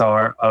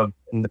USSR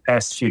in the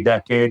past few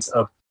decades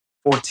of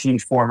 14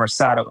 former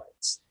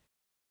satellites.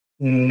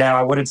 Now,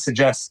 I wouldn't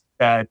suggest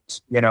that,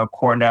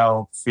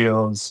 Cornell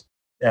feels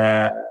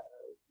bad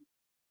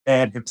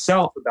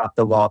himself about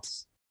the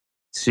loss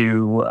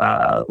to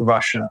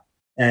Russia.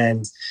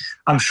 And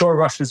I'm sure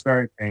Russia's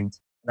very pained.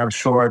 And I'm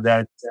sure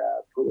that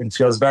Putin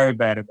feels very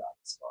bad about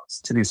his loss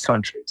to these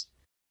countries.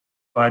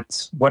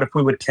 But what if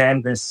we would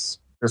canvass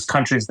those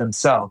countries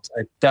themselves?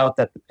 I doubt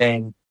that the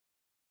pain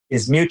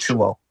is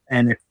mutual.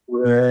 And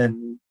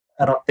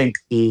I don't think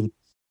the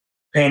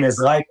pain is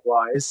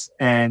likewise.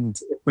 And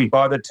if we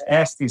bothered to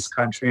ask these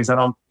countries, I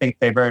don't think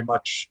they very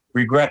much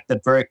regret the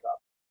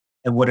breakup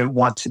and wouldn't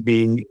want to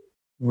be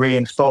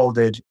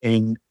reinfolded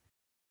in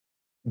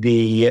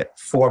the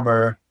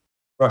former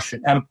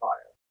Russian Empire.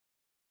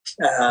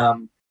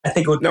 I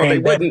think it would. No, they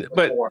wouldn't.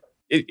 But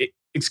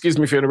excuse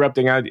me for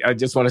interrupting. I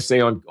just want to say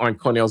on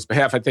Cornel's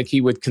behalf, I think he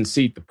would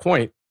concede the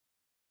point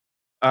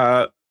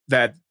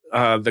that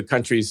the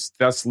countries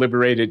thus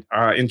liberated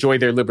enjoy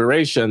their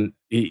liberation.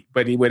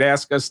 But he would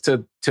ask us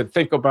to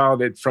think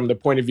about it from the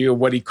point of view of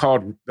what he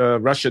called the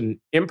Russian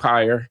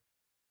Empire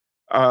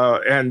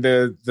and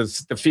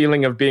the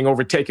feeling of being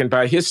overtaken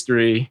by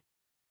history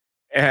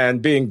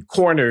and being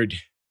cornered.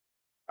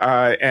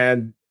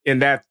 And in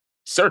that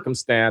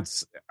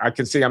circumstance, I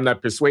can see I'm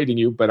not persuading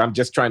you, but I'm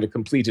just trying to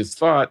complete his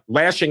thought.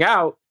 Lashing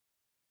out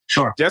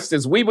Sure. Just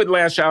as we would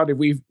lash out if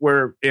we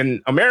were in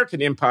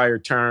American empire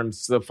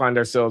terms to find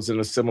ourselves in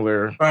a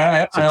similar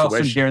I also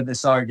situation. hear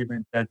this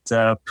argument that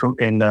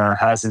Putin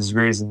has his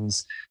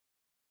reasons.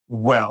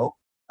 Well,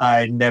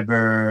 I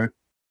never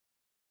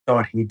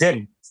thought he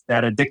didn't.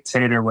 That a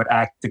dictator would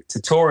act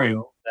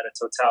dictatorial, that a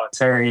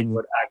totalitarian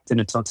would act in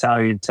a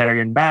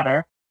totalitarian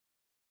manner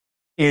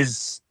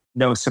is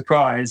no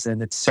surprise,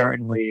 and it's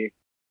certainly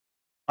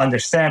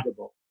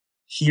understandable.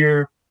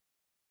 Here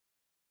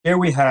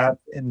we have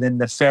in the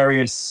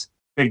nefarious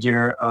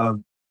figure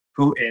of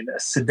Putin, a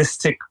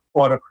sadistic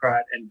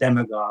autocrat and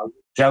demagogue,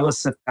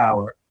 jealous of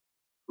power,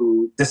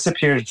 who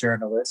disappears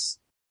journalists,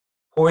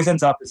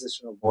 poisons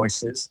oppositional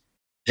voices,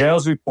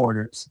 jails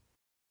reporters,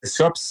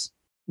 disrupts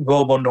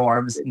global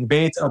norms,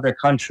 invades other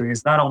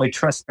countries, not only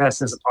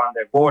trespasses upon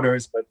their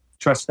borders, but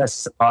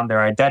trespasses upon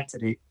their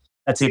identity.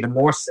 That's even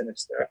more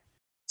sinister.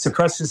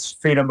 Suppresses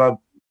freedom of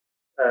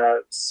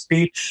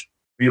speech,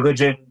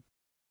 religion,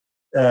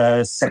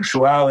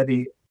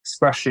 sexuality,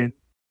 expression.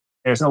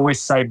 There's always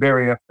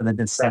Siberia for the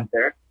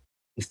dissenter.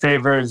 He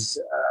favors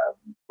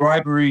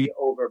bribery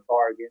over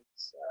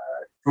bargains,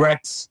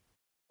 threats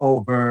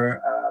over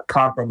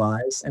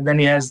compromise. And then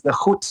he has the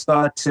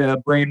chutzpah to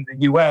blame the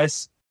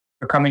U.S.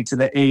 for coming to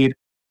the aid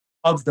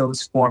of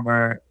those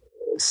former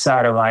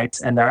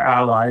satellites and their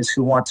allies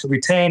who want to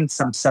retain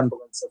some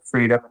semblance of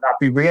freedom and not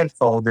be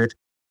re-enfolded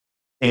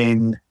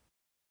in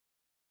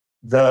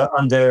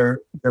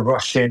under the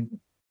Russian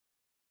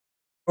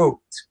boot.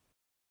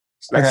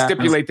 Let's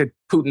stipulate that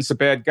Putin's a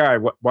bad guy.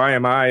 Why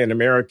am I, an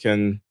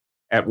American,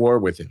 at war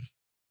with him?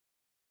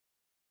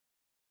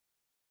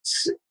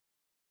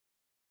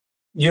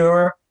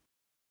 You're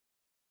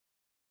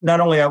not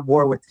only at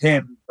war with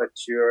him, but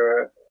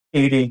you're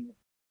aiding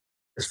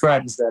his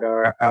friends that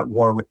are at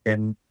war with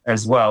him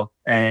as well.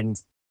 And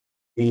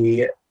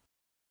the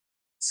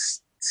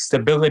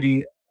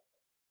stability,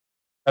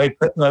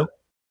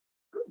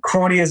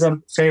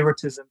 cronyism,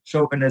 favoritism,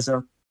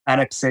 chauvinism,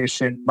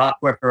 annexation, mock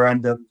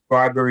referendum,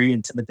 bribery,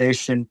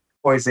 intimidation,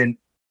 poison,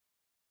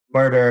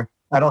 murder.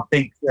 I don't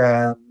think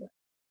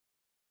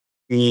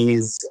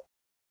these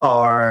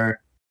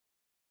are...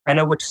 I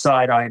know which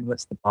side I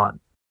enlist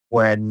upon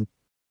when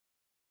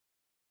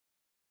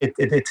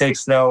it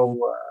takes no...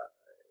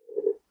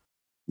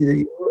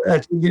 you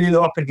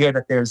often hear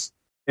that there's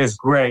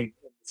gray in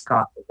this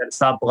conflict, that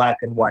it's not black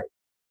and white.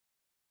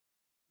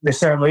 There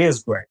certainly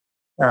is gray,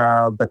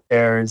 but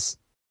there's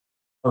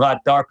a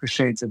lot darker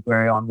shades of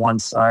gray on one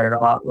side and a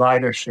lot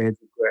lighter shades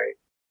of gray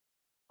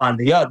on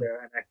the other.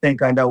 And I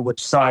think I know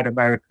which side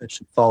America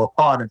should fall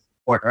upon and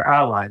support our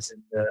allies.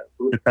 In the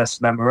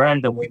Budapest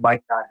Memorandum, we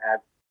might not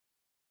have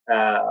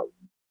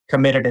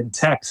committed in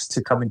text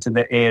to coming to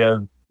the aid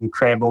of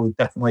Ukraine, but we've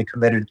definitely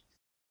committed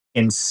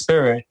in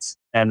spirit.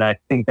 And I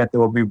think that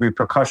there will be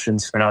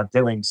repercussions for not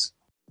doing so.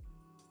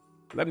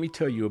 Let me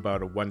tell you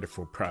about a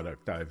wonderful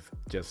product I've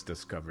just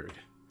discovered.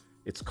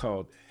 It's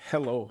called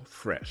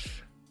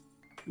HelloFresh.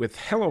 With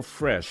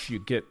HelloFresh, you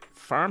get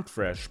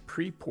farm-fresh,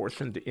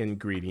 pre-portioned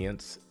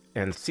ingredients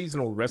and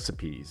seasonal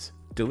recipes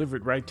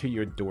delivered right to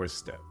your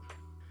doorstep.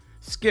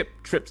 Skip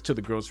trips to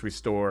the grocery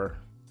store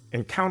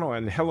and count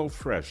on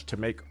HelloFresh to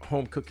make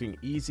home cooking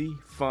easy,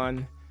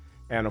 fun,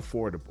 and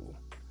affordable.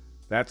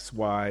 That's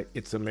why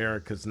it's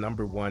America's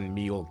 #1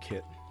 meal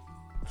kit.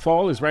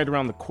 Fall is right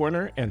around the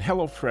corner, and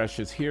HelloFresh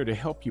is here to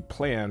help you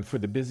plan for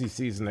the busy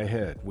season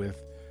ahead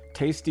with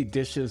tasty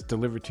dishes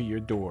delivered to your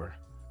door.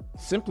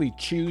 Simply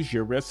choose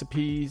your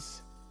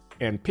recipes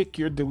and pick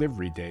your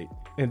delivery date,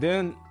 and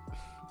then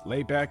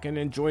lay back and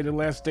enjoy the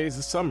last days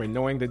of summer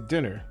knowing that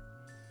dinner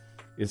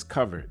is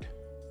covered.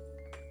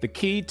 The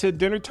key to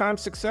dinner time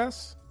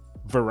success?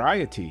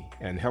 Variety,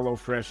 and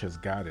HelloFresh has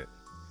got it.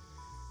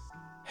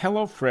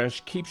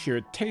 HelloFresh keeps your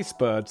taste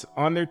buds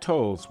on their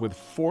toes with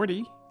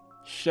 40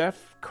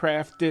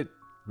 chef-crafted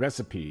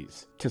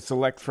recipes to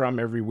select from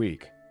every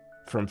week.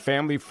 From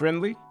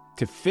family-friendly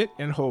to fit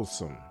and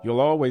wholesome, you'll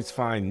always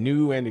find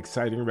new and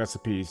exciting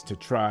recipes to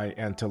try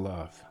and to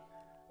love.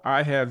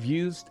 I have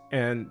used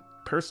and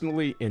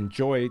personally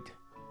enjoyed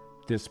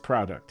this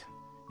product.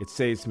 It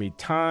saves me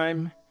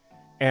time,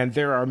 and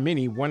there are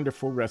many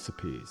wonderful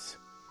recipes.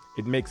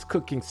 It makes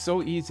cooking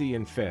so easy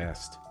and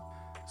fast.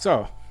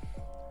 So,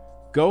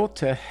 go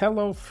to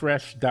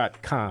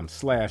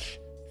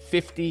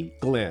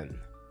hellofresh.com/50Glenn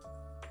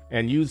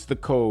and use the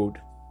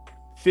code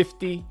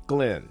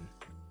 50Glenn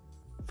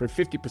for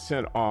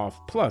 50% off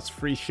plus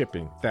free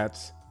shipping.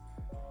 That's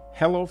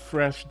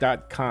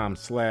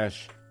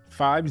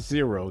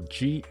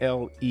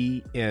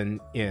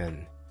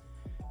hellofresh.com/50GLENN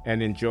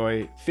and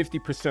enjoy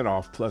 50%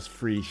 off plus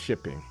free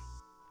shipping.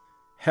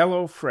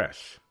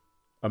 HelloFresh,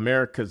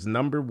 America's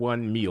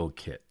 #1 meal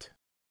kit.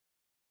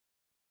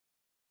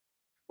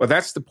 Well,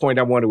 that's the point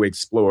I want to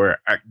explore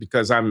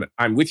because I'm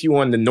with you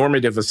on the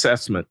normative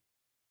assessment.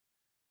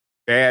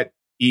 Bad,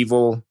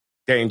 evil,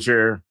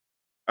 danger,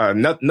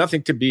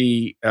 nothing to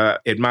be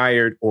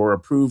admired or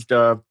approved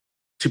of,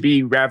 to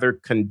be rather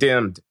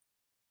condemned.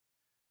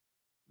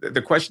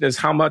 The question is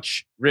how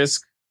much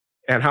risk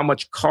and how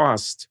much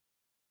cost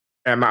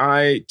am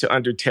I to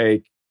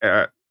undertake,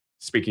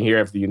 speaking here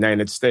of the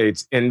United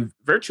States, in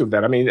virtue of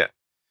that? I mean,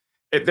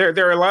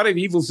 there are a lot of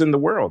evils in the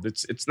world.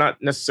 It's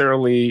not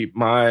necessarily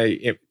my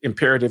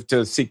imperative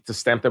to seek to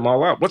stamp them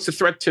all out. What's the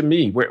threat to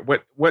me?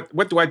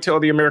 What do I tell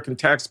the American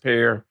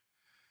taxpayer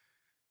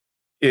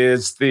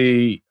is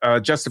the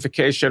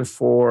justification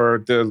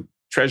for the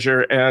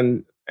treasure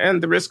and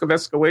the risk of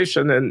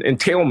escalation and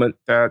entailment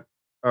that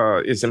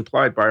is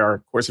implied by our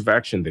course of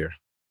action there?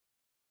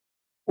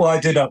 Well, I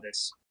did know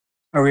this.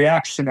 A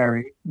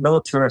reactionary,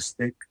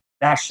 militaristic,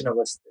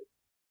 nationalistic.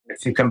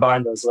 If you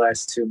combine those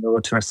last two,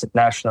 militaristic,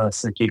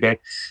 nationalistic, you get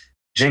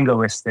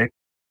jingoistic,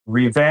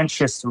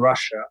 revanchist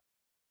Russia,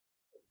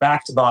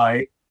 backed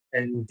by,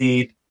 and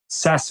indeed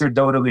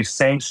sacerdotally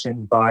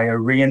sanctioned by a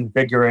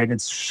reinvigorated,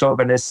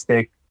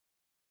 chauvinistic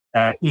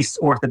East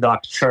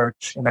Orthodox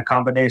Church in a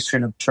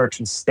combination of church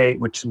and state,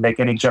 which would make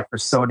any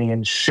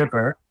Jeffersonian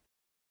shiver.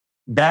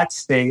 That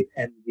state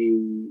and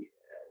the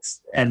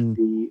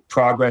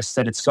progress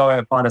that it's going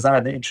upon is not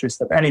in the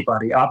interest of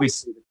anybody.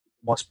 Obviously, the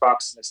most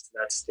proximate to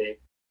that state,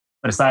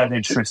 but it's not in the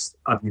interest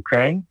of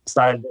Ukraine. It's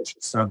not in the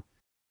interest of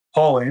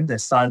Poland.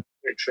 It's not in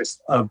the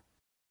interest of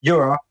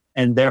Europe,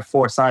 and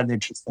therefore it's not in the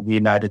interest of the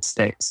United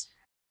States.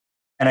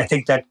 And I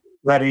think that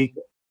letting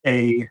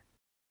a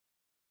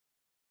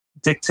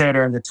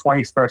dictator in the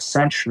 21st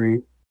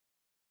century,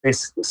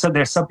 so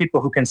there's some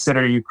people who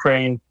consider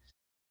Ukraine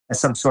as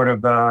some sort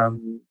of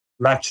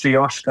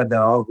matryoshka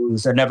doll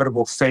whose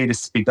inevitable fate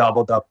is to be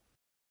gobbled up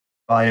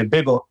by a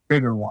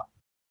bigger one.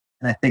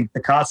 And I think the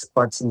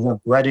consequences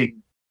of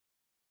letting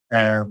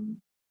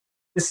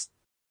this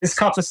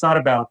conflict's not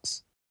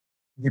about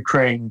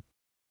Ukraine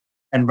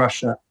and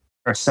Russia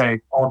per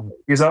se only.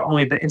 These are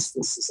only the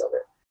instances of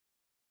it.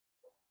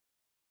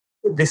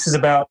 This is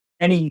about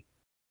any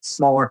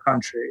smaller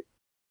country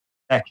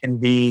that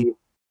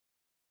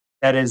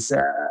is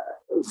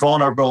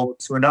vulnerable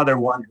to another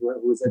one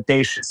who is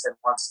audacious and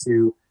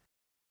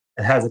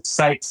has its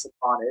sights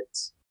upon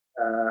it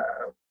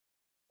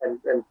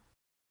and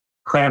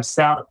clamps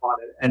down upon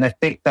it. And I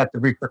think that the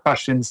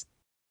repercussions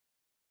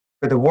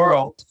for the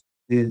world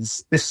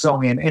this is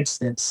only an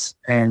instance,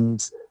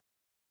 and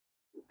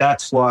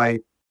that's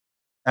why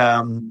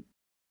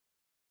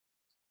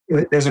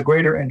there's a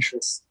greater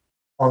interest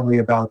only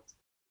about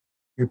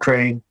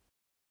Ukraine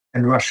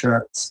and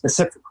Russia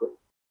specifically.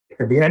 It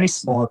could be any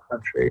smaller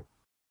country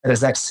that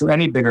is next to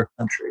any bigger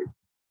country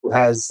who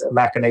has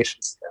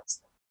machinations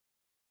against them.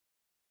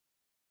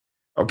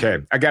 Okay,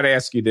 I got to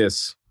ask you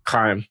this,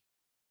 Haim.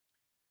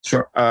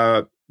 Sure.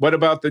 What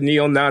about the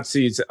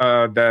neo-Nazis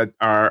that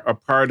are a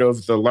part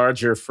of the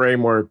larger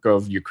framework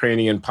of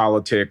Ukrainian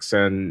politics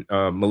and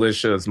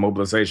militias,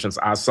 mobilizations,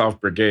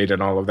 Azov Brigade,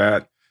 and all of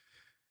that?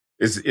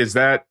 Is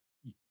that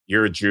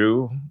you're a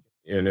Jew,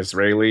 an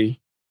Israeli,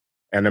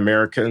 an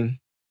American?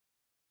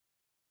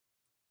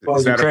 Well,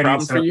 is that a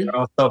problem for you?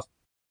 I'm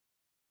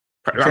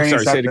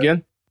sorry, say it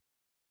again.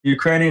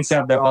 Ukrainians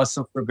have their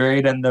Azov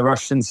Brigade and the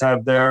Russians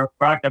have their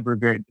Wagner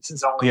Brigade. This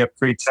is only a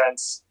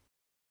pretense.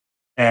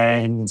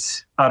 And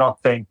I don't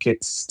think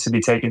it's to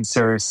be taken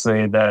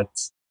seriously that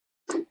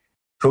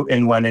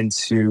Putin went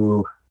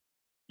into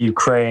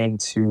Ukraine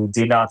to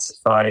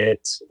denazify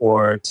it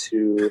or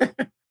to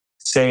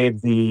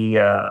save the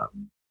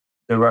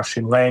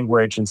Russian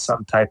language in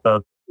some type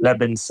of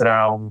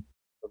Lebensraum,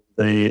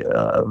 the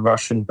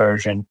Russian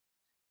version.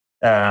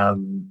 Not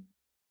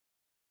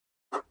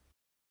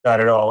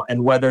at all.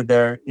 And whether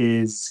there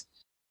is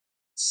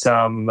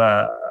some...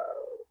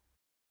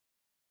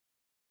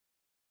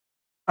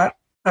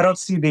 I don't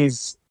see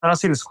this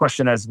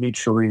question as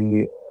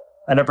mutually.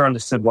 I never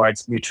understood why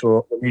it's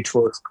mutual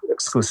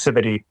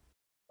exclusivity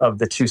of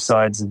the two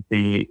sides of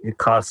the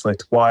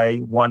conflict. Why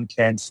one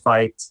can't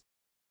fight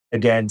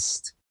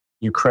against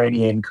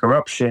Ukrainian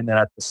corruption and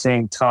at the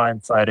same time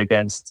fight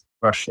against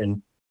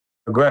Russian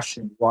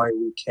aggression. Why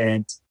we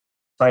can't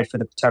fight for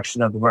the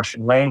protection of the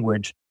Russian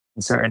language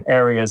in certain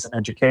areas and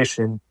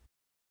education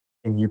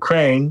in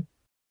Ukraine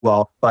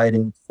while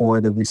fighting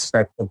for the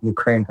respect of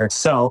Ukraine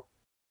herself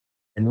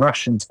in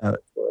Russian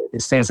territory.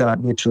 It stands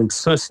out mutually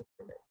exclusive.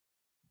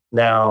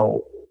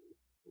 Now,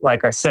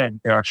 like I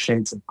said, there are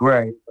shades of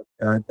gray, but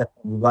there are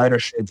definitely lighter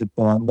shades of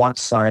blue on one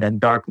side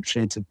and darker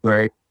shades of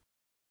gray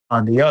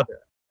on the other.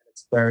 And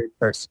it's very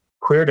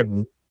clear to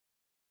me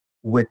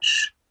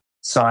which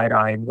side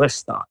I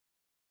enlist on.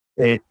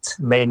 It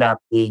may not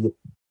be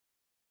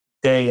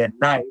day and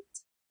night,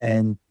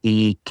 and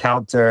the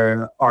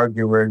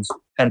counter-arguers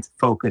tend to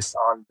focus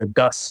on the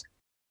dusk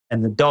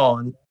and the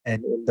dawn,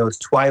 and in those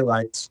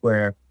twilights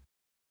where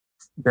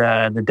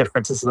the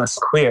difference is less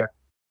clear.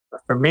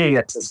 But for me,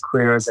 it's as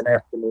clear as an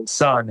afternoon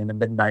sun and a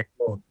midnight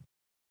moon.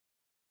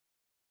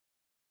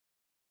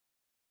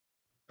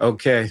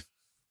 Okay.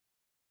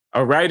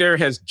 A writer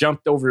has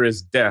jumped over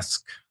his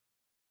desk.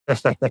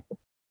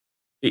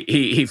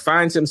 he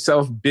finds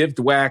himself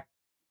bivouacked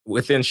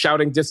within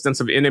shouting distance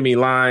of enemy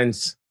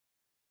lines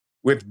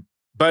with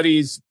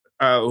buddies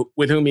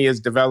with whom he has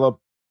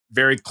developed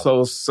very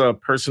close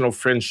personal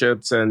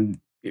friendships and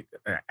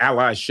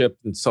allyship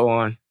and so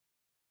on.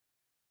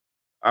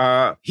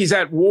 He's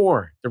at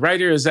war. The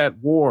writer is at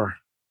war.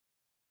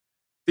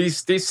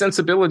 These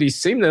sensibilities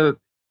seem to,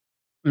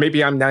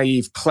 maybe I'm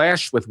naive,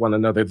 clash with one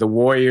another. The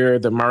warrior,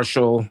 the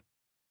martial,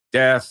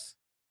 death.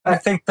 I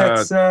think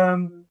that's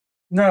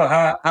no.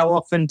 How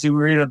often do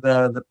we read of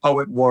the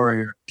poet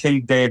warrior,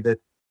 King David?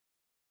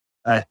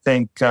 I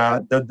think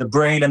the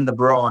brain and the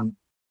brawn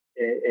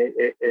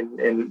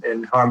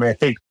in harmony. I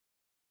think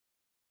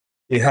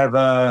you have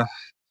a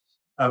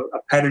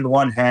pen in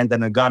one hand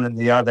and a gun in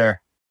the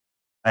other.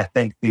 I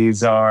think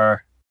these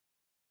are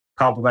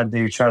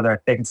complementing each other. I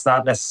think it's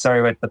not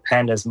necessarily that the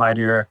pen is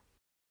mightier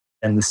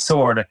than the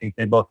sword. I think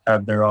they both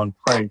have their own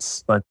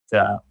place, but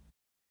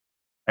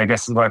I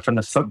guess I'm going from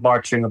the foot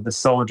marching of the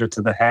soldier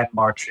to the hand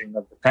marching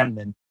of the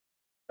penman.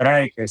 But in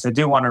any case, I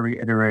do want to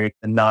reiterate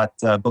and not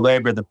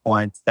belabor the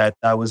point that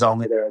I was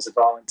only there as a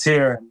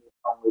volunteer and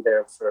only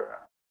there for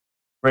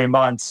 3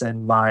 months,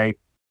 and my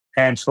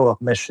handful of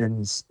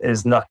missions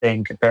is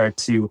nothing compared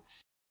to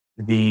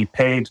the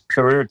paid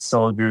careered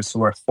soldiers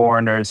who are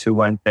foreigners who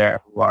went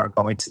there, who are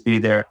going to be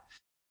there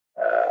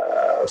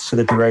for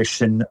the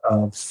duration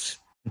of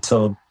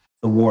until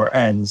the war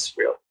ends,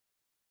 really.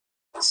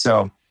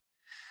 So,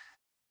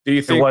 do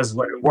you think it was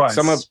what it was?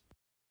 Do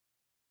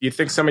you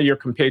think some of your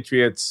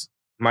compatriots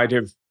might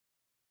have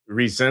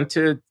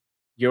resented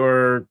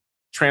your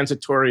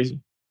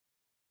transitory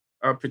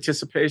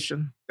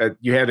participation? That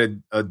you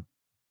had a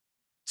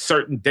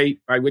certain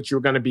date by which you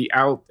were going to be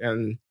out,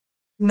 and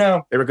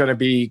no, they were going to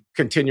be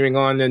continuing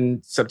on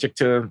and subject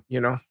to,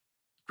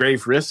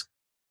 grave risk?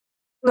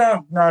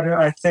 No, not.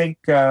 I think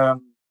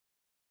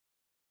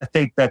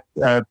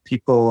that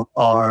people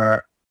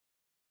are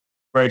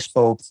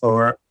grateful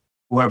for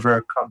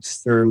whoever comes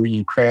through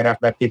Ukraine.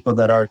 I've met people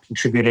that are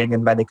contributing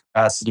in many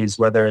capacities,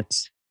 whether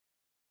it's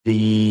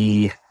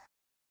the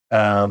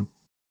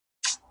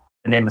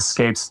name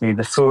escapes me.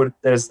 The food,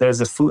 there's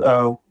a food,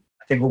 I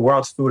think the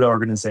World Food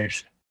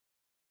Organization,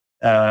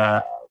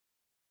 whether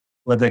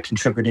they're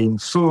contributing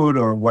food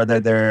or whether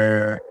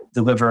they're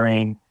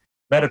delivering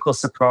medical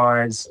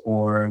supplies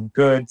or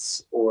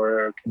goods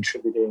or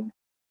contributing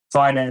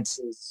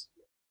finances.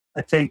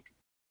 I think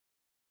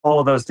all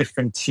of those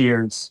different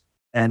tiers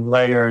and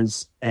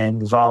layers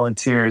and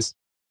volunteers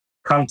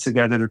come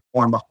together to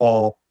form a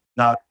whole,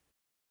 not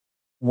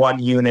one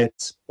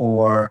unit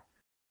or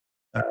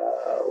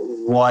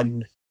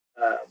one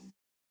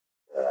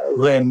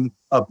limb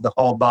of the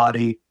whole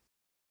body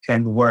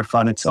can work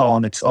on its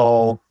own. It's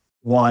all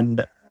one.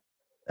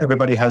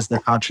 Everybody has their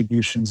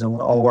contributions and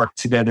we'll all work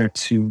together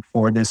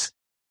for this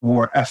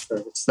war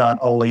effort. It's not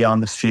only on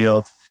the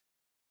field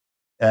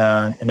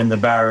and in the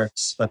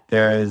barracks, but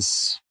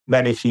there's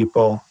many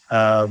people.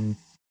 From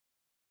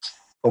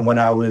when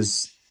I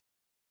was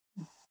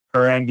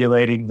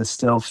perambulating the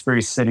still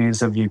free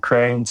cities of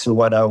Ukraine to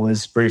when I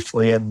was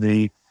briefly in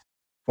the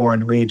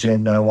foreign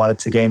region, I wanted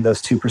to gain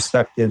those two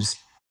perspectives.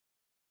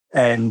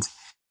 And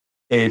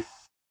it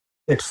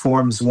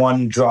forms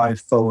one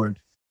drive forward.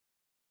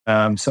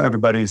 So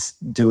everybody's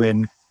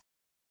doing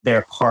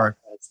their part,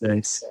 as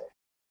they say.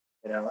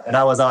 And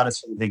I was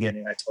honest from the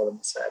beginning. I told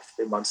them I have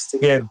 3 months to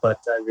give, but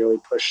I really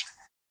pushed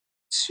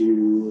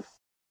to.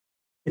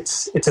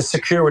 It's a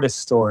circuitous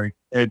story.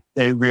 It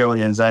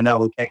really is. I know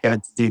we can't get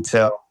into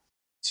detail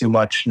too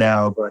much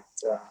now, but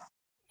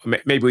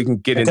maybe we can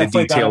get into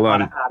detail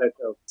on.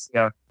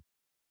 Yeah.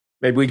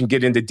 Maybe we can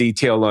get into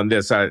detail on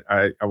this.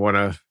 I want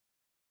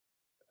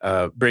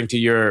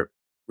to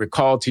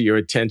recall to your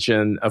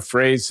attention a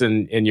phrase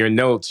in your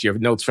notes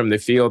from the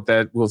field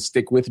that will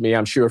stick with me,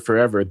 I'm sure,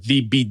 forever.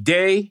 The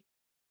bidet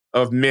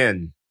of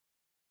men.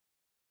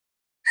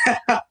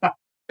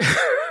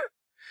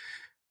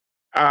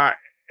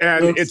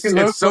 And it's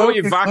so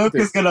evocative.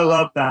 Luke is going to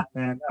love that,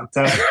 man. I'm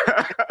telling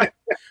you.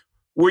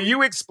 Will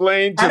you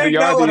explain to the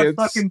audience? I didn't know what a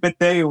fucking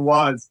bidet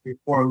was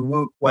before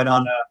Luke went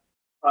on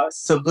a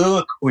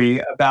soliloquy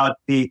about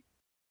the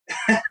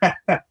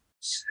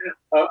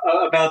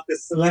about the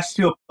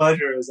celestial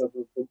pleasures of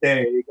a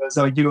bidet. He goes,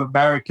 "Oh, you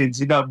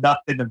Americans, you know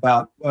nothing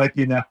about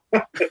the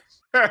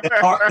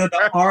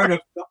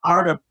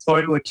art of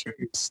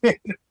toiletries."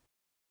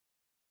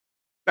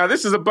 Now,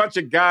 this is a bunch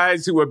of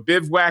guys who are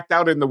bivouacked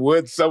out in the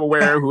woods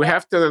somewhere who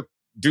have to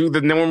do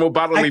the normal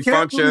bodily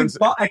functions.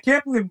 I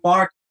can't believe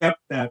Mark kept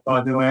that,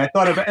 by the way. I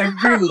thought of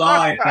every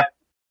line that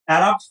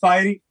I'm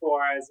fighting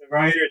for as a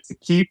writer to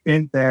keep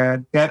in there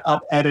and get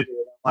unedited.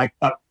 I'm like,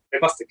 they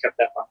must have kept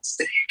that by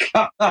mistake.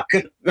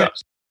 No.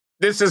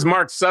 This is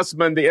Mark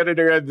Sussman, the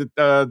editor of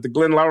the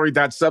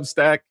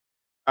GlennLowry.substack,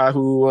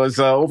 who was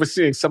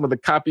overseeing some of the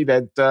copy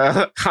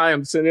that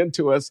Haim sent in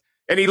to us.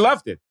 And he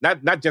loved it.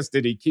 Not just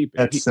did he keep it.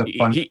 That's so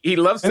fun. He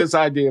loves this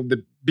idea of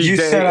the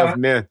bidet of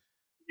men.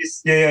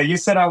 You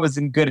said I was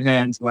in good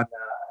hands when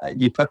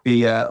you put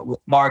the with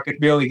Mark. It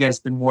really has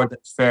been more than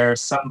fair.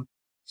 Some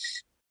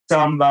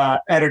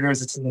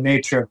editors, it's in the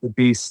nature of the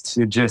beast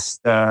to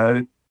just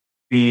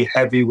be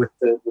heavy with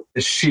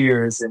the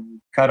shears and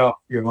cut off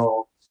your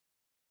whole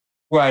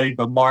writing.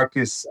 But Mark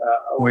is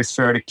always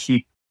fair to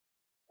keep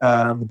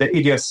the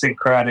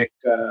idiosyncratic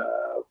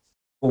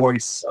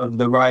voice of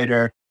the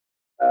writer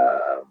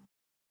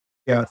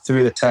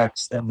through the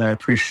text, and I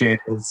appreciate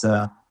his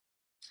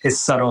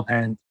subtle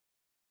hand.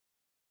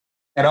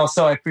 And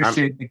also I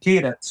appreciate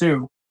Nikita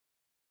too,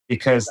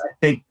 because I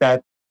think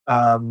that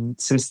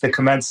since the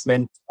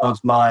commencement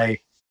of my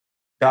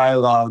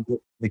dialogue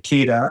with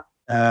Nikita,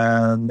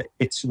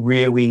 it's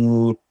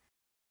really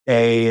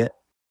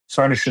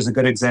furnishes a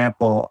good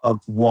example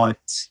of what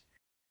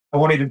I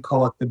won't even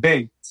call it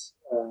debate.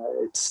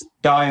 It's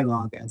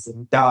dialogue as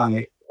in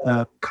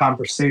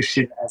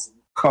conversation as in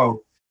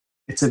co.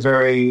 It's a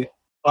very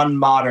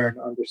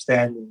unmodern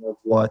understanding of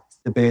what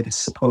debate is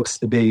supposed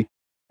to be.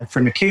 And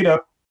for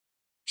Nikita,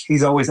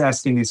 he's always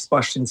asking these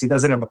questions. He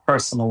does it in a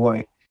personal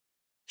way.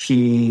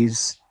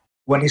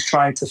 When he's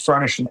trying to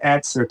furnish an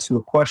answer to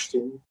a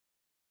question,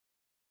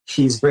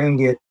 he's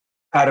bringing it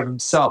out of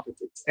himself.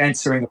 It's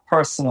answering a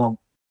personal,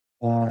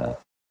 and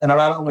I'm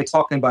not only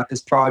talking about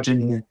his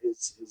progeny and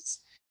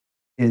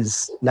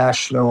his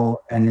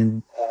national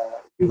and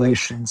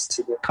relations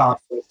to the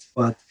conflict,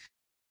 but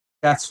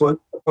that's what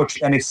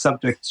approaching any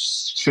subject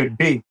should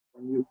be.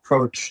 When you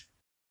approach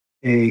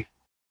a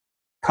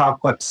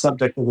complex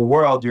subject of the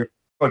world, you're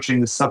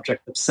approaching the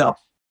subject itself.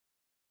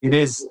 It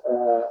is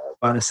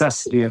by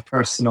necessity a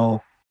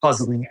personal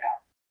puzzling act.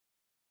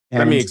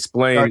 Let me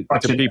explain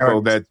to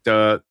people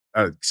that,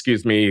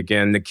 excuse me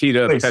again,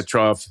 Nikita Please.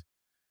 Petrov,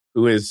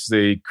 who is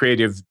the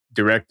creative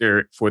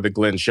director for The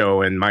Glenn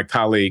Show and my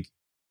colleague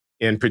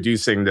in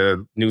producing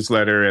the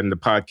newsletter and the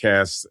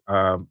podcast,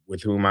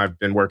 with whom I've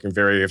been working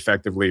very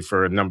effectively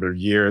for a number of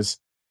years.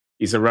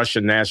 He's a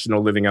Russian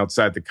national living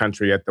outside the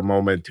country at the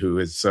moment who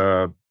has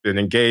been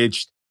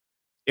engaged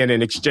in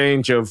an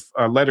exchange of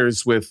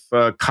letters with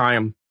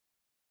Haim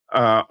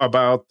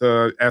about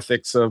the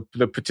ethics of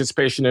the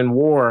participation in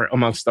war,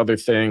 amongst other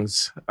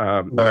things.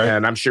 Right.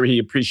 And I'm sure he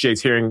appreciates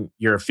hearing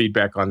your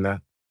feedback on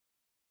that.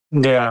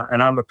 Yeah,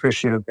 and I'm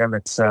appreciative of him.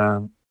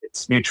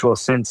 It's mutual.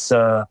 Since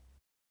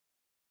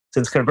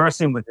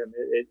conversing with him,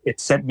 it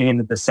sent me in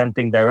the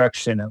dissenting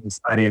direction. At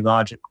least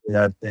ideologically,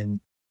 I've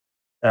been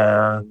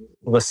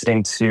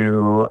listening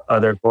to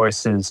other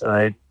voices.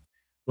 I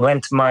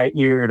lent my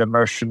ear to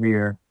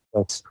Mershemir.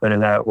 Let's put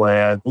it that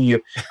way.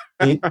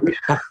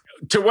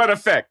 To what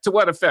effect? To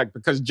what effect?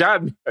 Because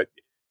John,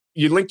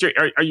 you linked your.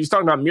 Are you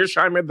talking about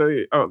Mearsheimer?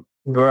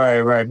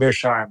 Right,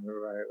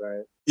 Mearsheimer.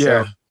 Right.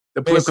 Yeah, so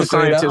the political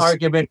scientist. The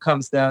argument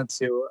comes down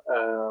to,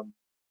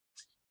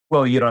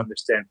 well, you don't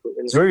understand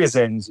Putin's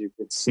reasons. You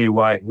could see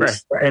why,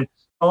 and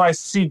I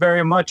see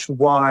very much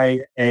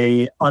why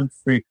a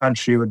unfree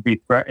country would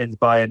be threatened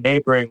by a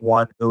neighboring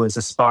one who is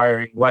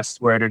aspiring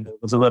westward and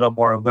was a little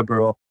more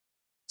liberal.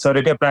 So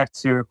to get back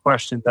to your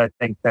question, I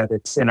think that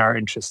it's in our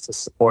interest to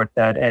support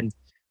that. And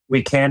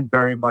we can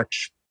very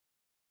much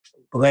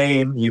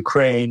blame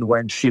Ukraine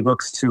when she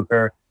looks to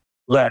her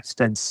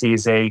left and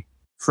sees a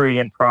free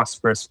and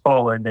prosperous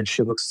Poland, and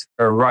she looks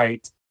to her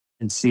right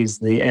and sees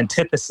the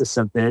antithesis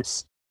of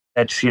this,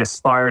 that she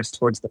aspires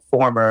towards the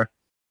former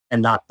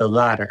and not the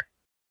latter.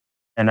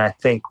 And I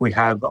think we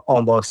have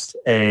almost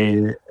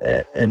an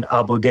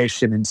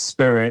obligation in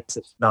spirit,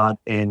 if not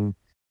in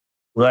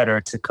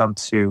letter, to come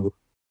to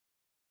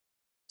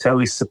at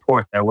least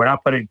support that. We're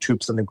not putting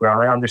troops on the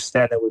ground. I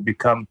understand that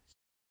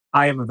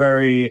I am a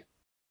very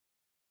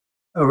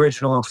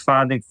original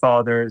founding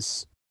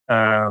fathers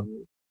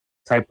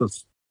type of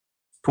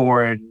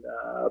foreign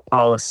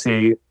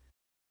policy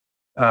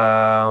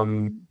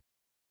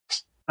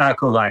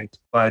acolyte,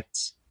 but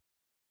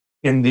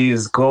in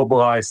these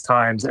globalized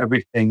times,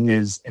 everything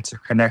is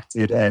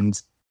interconnected, and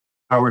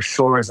our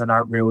shores are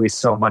not really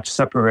so much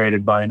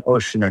separated by an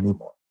ocean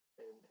anymore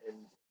in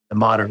the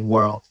modern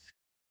world.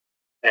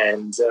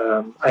 And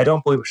I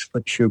don't believe we should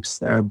put troops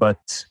there,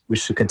 but we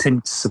should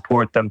continue to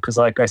support them because,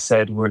 like I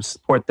said, we'll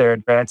support their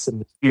advance in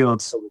the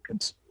field so we can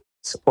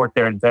support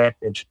their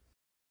advantage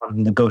on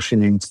the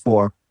negotiating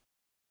floor.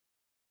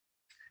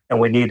 And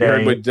we need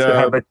to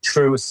have a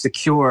true,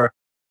 secure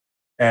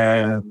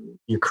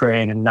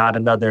Ukraine and not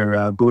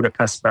another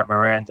Budapest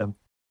memorandum.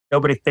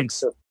 Nobody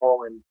thinks of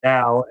Poland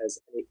now as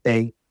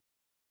anything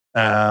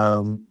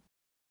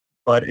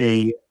but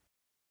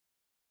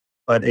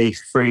a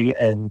free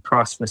and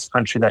prosperous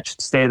country that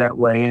should stay that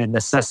way, and a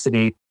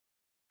necessity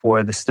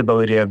for the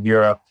stability of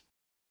Europe.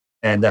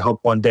 And I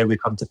hope one day we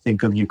come to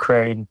think of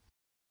Ukraine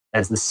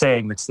as the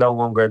same. It's no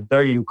longer the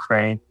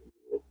Ukraine.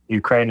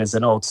 Ukraine is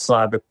an old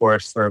Slavic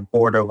word for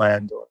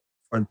borderland or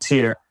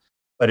frontier,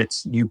 but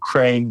it's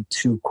Ukraine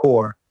to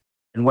core.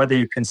 And whether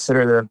you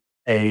consider them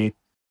a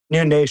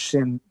new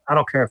nation, I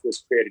don't care if it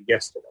was created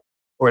yesterday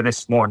or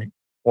this morning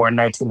or in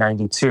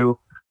 1992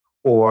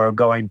 or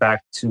going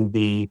back to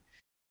the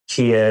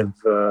Kiev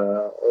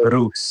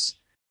Rus.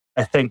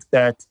 I think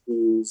that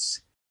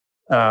is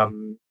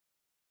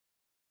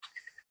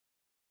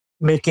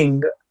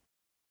making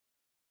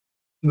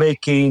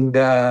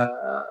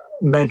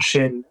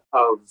mention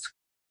of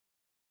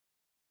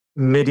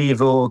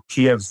medieval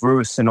Kiev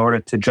Rus in order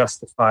to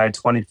justify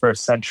 21st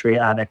century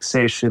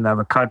annexation of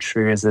a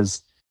country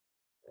is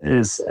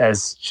as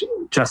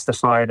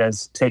justified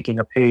as taking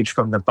a page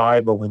from the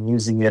Bible and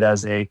using it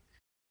as a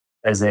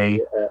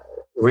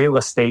real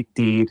estate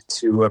deed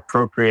to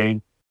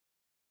appropriate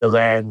the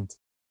land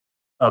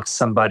of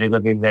somebody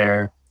living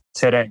there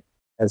today.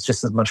 It's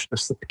just as much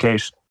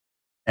justification,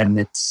 and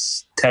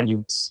it's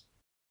tenuous.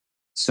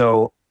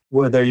 So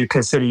whether you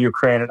consider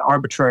Ukraine an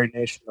arbitrary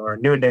nation or a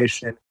new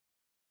nation,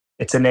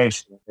 it's a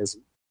nation. There's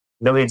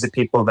millions of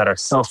people that are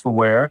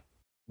self-aware.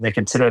 They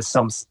consider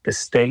themselves the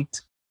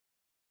state.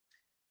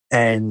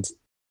 And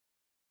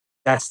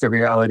that's the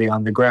reality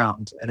on the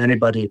ground. And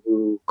anybody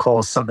who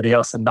calls somebody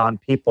else a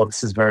non-people,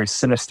 this is very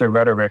sinister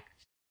rhetoric.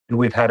 And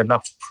we've had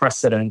enough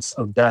precedents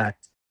of that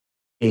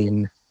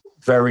in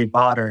very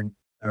modern,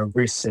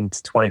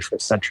 recent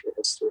 21st century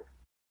history.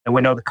 And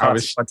we know the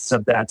consequences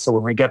of that. So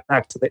when we get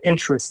back to the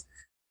interests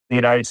of the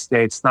United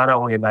States, not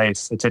only the United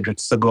States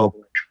interests, the global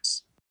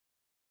interests.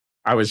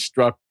 I was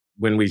struck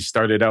when we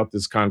started out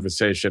this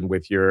conversation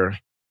with your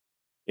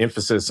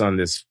emphasis on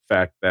this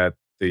fact that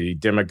the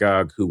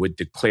demagogue who would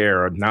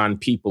declare a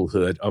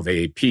non-peoplehood of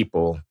a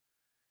people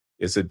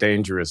is a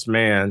dangerous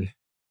man.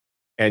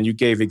 And you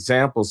gave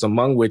examples,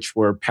 among which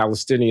were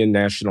Palestinian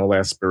national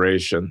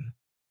aspiration.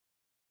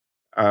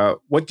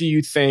 What do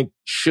you think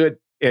should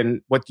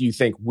and what do you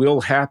think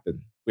will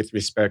happen with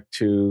respect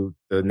to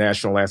the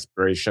national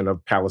aspiration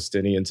of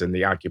Palestinians in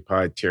the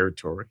occupied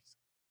territories?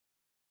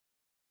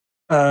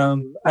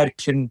 I'd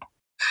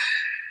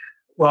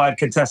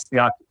contest the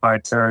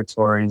occupied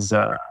territories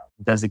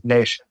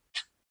designation,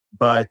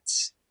 but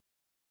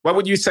what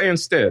would you say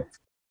instead?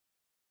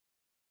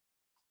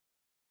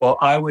 Well,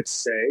 I would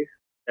say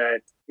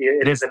that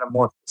it is an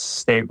amorphous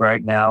state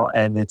right now,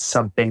 and it's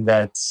something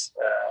that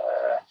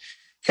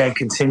can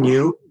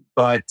continue.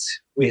 But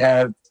we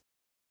have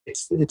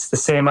it's the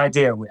same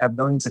idea. We have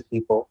millions of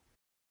people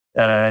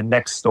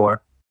next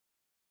door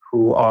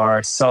who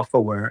are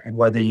self-aware, and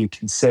whether you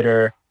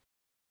consider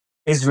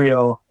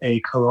Israel a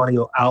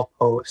colonial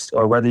outpost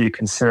or whether you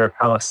consider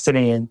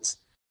Palestinians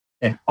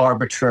an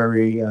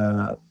arbitrary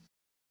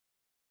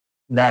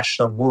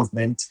national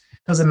movement,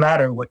 doesn't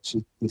matter what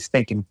you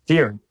think in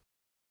theory.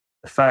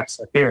 The facts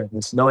are here.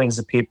 There's millions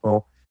of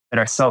people that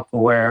are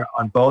self-aware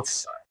on both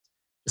sides,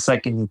 just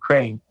like in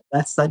Ukraine.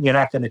 You're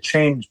not going to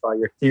change by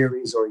your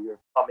theories or your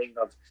plumbing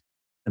of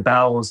the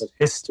bowels of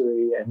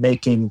history and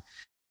making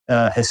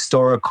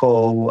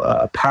historical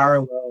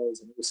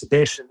parallels and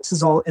elucidation. This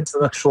is all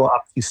intellectual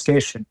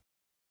obfuscation.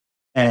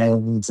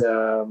 And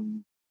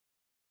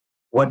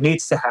what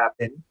needs to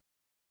happen,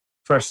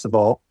 first of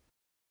all,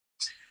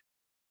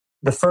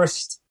 the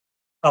first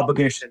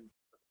obligation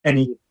of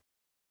any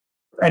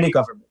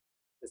government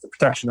is the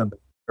protection of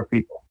their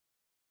people.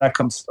 That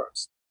comes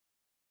first.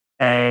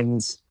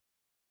 And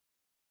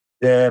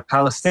the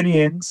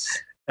Palestinians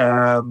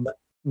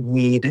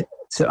need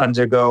to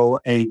undergo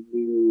a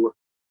new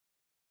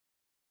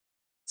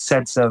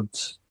sense of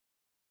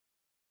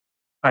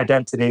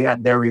identity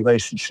and their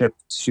relationship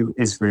to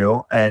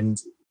Israel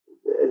and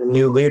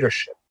new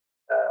leadership.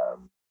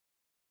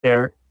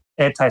 Their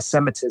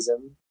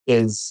anti-Semitism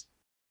is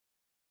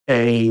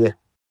a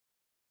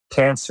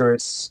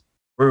cancerous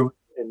root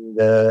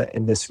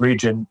in this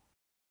region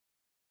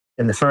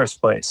in the first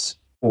place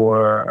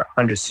for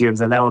hundreds of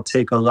years, and that will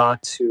take a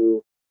lot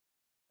to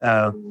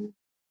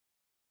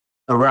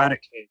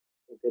eradicate.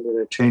 They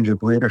need a change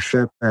of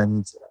leadership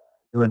and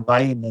new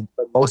enlightenment.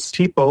 But most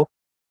people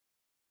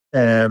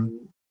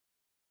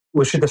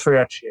wish to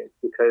differentiate,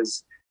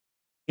 because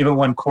even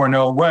when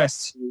Cornel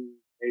West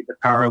made the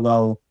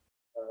parallel,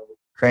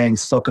 Ukraine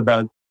spoke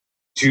about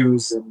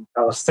Jews and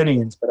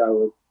Palestinians, but I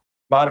would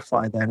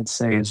modify that and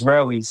say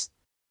Israelis,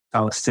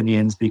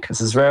 Palestinians,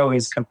 because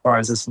Israelis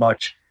comprise as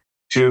much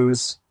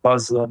Jews,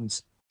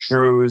 Muslims,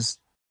 Druze,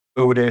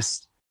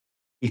 Buddhists,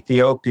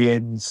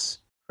 Ethiopians,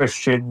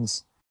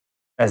 Christians,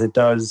 as it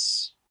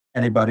does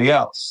anybody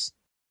else.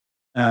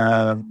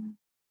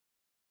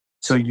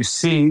 So you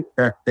see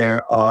that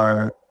there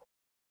are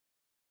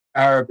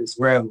Arab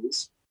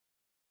Israelis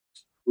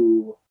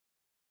who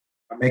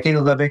are making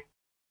a living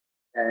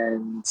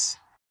and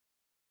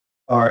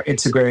are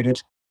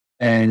integrated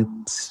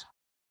and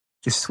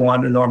just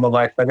want a normal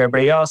life like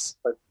everybody else,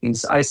 but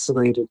these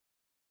isolated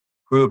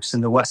groups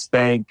in the West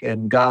Bank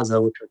and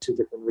Gaza, which are two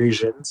different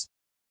regions,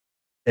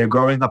 they're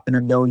growing up in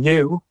a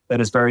milieu that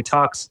is very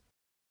toxic,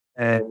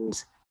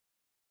 and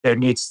there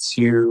needs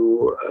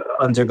to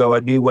undergo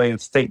a new way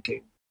of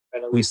thinking,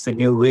 and at least a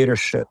new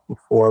leadership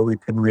before we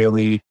can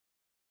really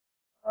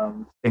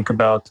think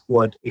about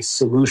what a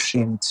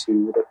solution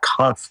to the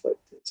conflict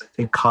is. I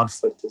think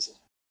conflict is a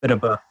bit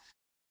of a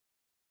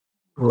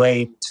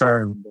lame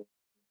term.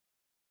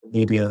 The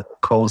media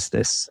calls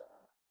this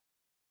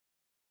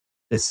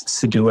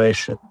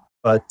situation,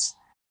 but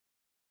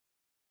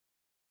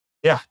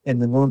yeah, in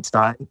the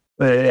meantime,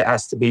 it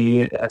has to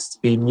be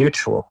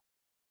mutual.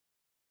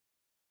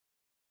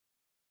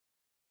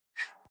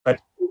 But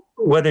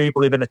whether you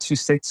believe in a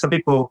two-state, some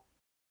people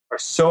are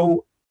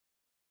so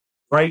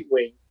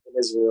right-wing in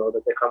Israel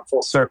that they come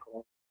full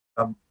circle.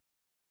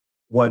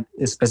 What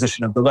is the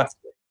position of the left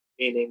wing,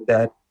 meaning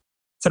that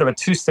instead of a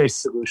two-state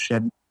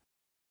solution,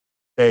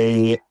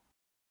 they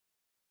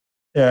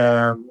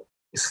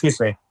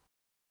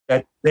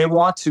that they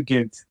want to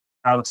give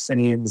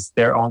Palestinians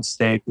their own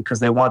state because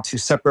they want to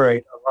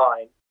separate a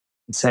line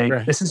and say,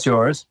 Right. this is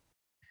yours.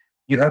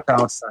 You have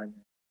Palestine.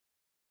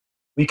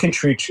 We can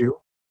treat you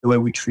the way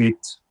we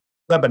treat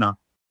Lebanon,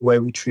 the way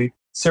we treat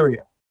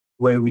Syria,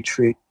 the way we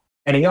treat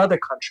any other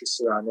country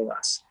surrounding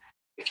us.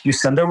 If you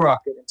send a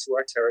rocket into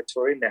our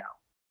territory now,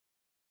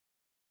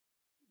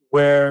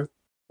 we're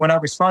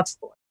not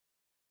responsible.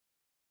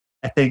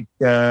 I think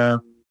the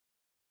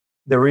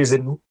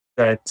reason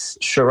that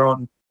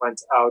Sharon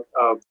went out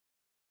of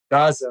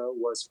Gaza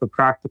was for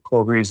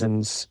practical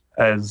reasons,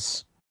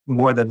 as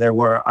more than there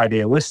were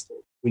idealistic.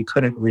 We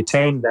couldn't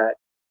retain that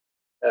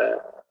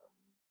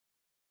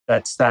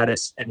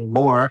status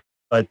anymore,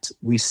 but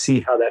we see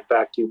how that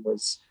vacuum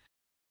was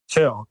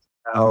filled.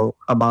 How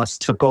Hamas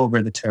took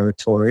over the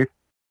territory,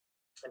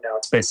 and now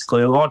it's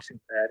basically a launching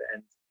pad.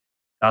 And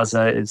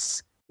Gaza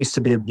used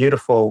to be a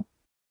beautiful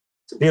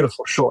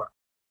shore.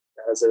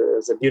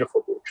 It's a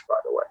beautiful beach, by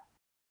the way,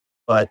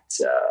 but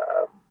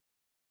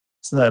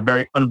it's a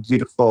very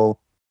unbeautiful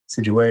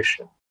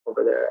situation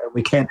over there, and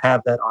we can't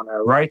have that on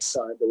our right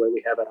side the way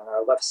we have it on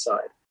our left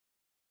side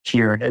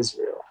here in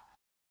Israel.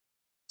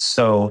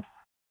 So,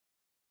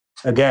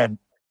 again,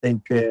 I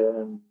think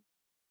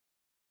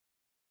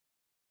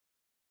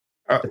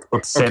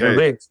let's say the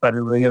least, but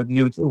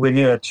we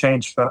need a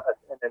change, an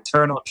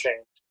internal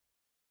change,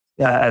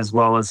 as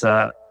well as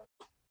a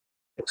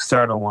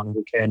external one.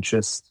 We can't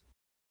just,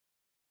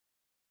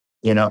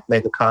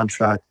 make a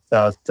contract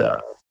without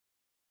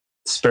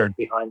spirit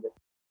behind it.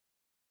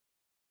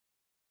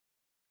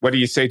 What do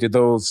you say to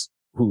those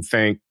who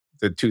think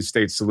the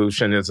two-state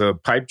solution is a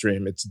pipe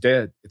dream? It's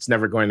dead. It's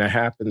never going to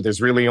happen.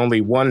 There's really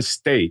only one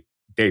state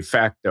de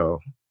facto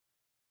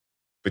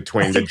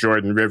between the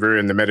Jordan River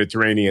and the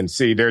Mediterranean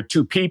Sea. There are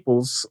two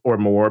peoples or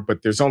more,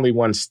 but there's only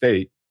one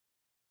state.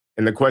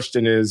 And the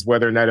question is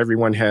whether or not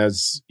everyone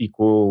has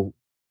equal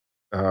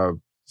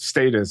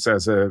status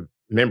as a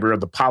member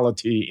of the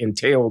polity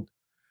entailed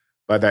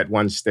by that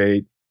one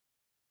state.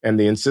 And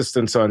the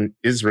insistence on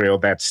Israel,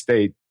 that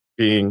state,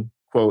 being,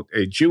 quote,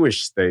 a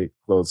Jewish state,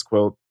 close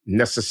quote,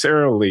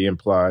 necessarily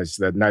implies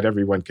that not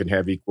everyone can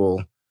have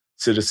equal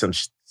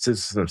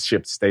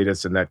citizenship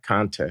status in that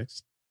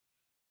context.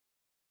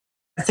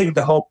 I think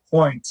the whole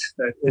point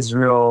that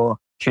Israel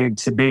came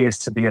to be is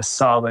to be a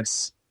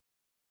solace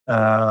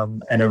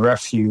and a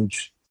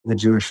refuge for the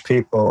Jewish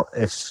people.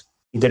 If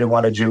you didn't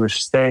want a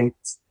Jewish state,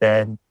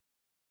 then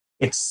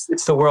it's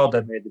the world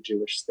that made the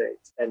Jewish state.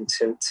 And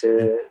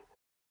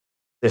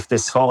if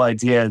this whole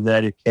idea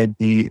that it can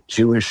be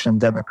Jewish and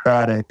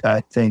democratic,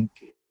 I think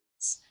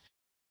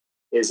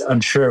is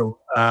untrue.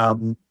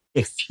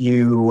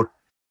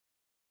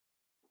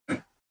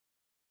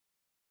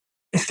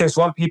 If there's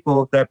one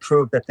people that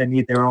prove that they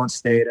need their own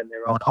state and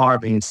their own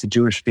army, it's the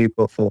Jewish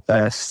people for the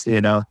past,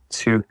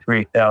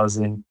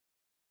 2,000-3,000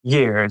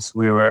 years.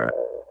 We were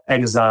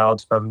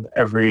exiled from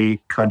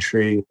every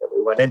country that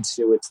we went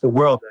into. It's the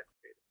world that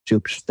created the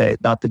Jewish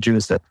state, not the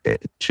Jews that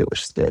created the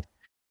Jewish state.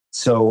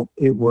 So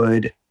it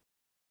would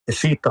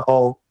defeat the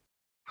whole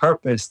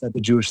purpose that the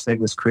Jewish state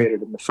was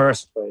created in the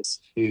first place,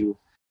 to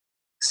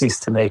cease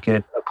to make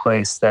it a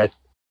place that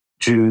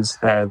Jews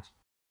have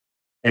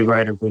a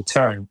right of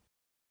return.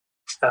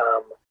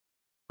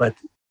 But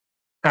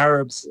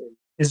Arabs in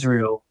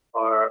Israel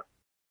are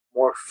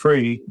more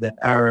free than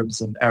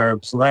Arabs in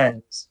Arabs'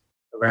 lands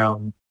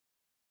around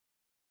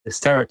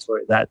this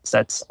territory.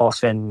 That's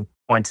often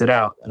pointed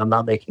out, and I'm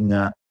not making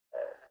anything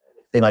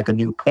like a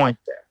new point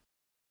there.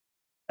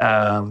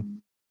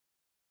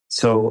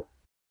 So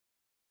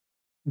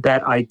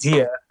that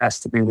idea has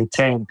to be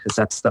retained because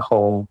that's the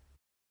whole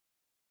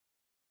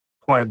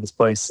point of this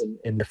place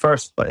in the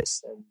first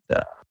place. And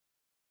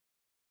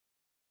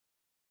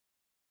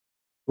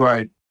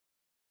right.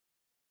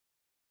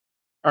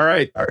 All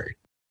right.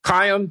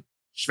 Haim,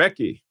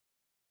 Shweky,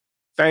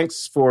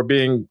 thanks for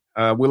being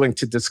willing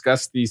to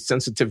discuss these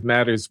sensitive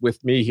matters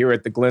with me here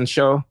at The Glenn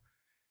Show.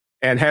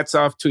 And hats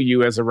off to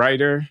you as a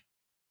writer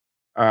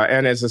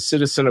and as a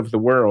citizen of the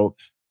world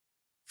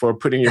for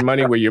putting your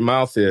money where your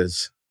mouth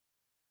is.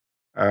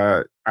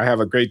 I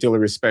have a great deal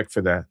of respect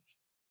for that.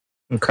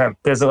 Okay.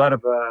 There's a lot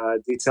of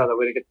detail that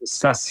we didn't get to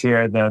discuss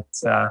here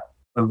that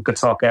we could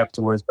talk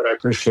afterwards, but I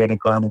appreciate it,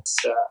 Glenn.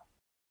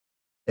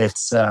 It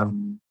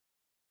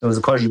was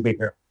a pleasure to be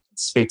here.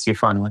 Speak to you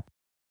finally.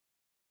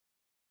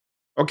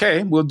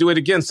 Okay, we'll do it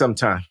again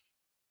sometime.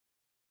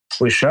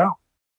 We shall.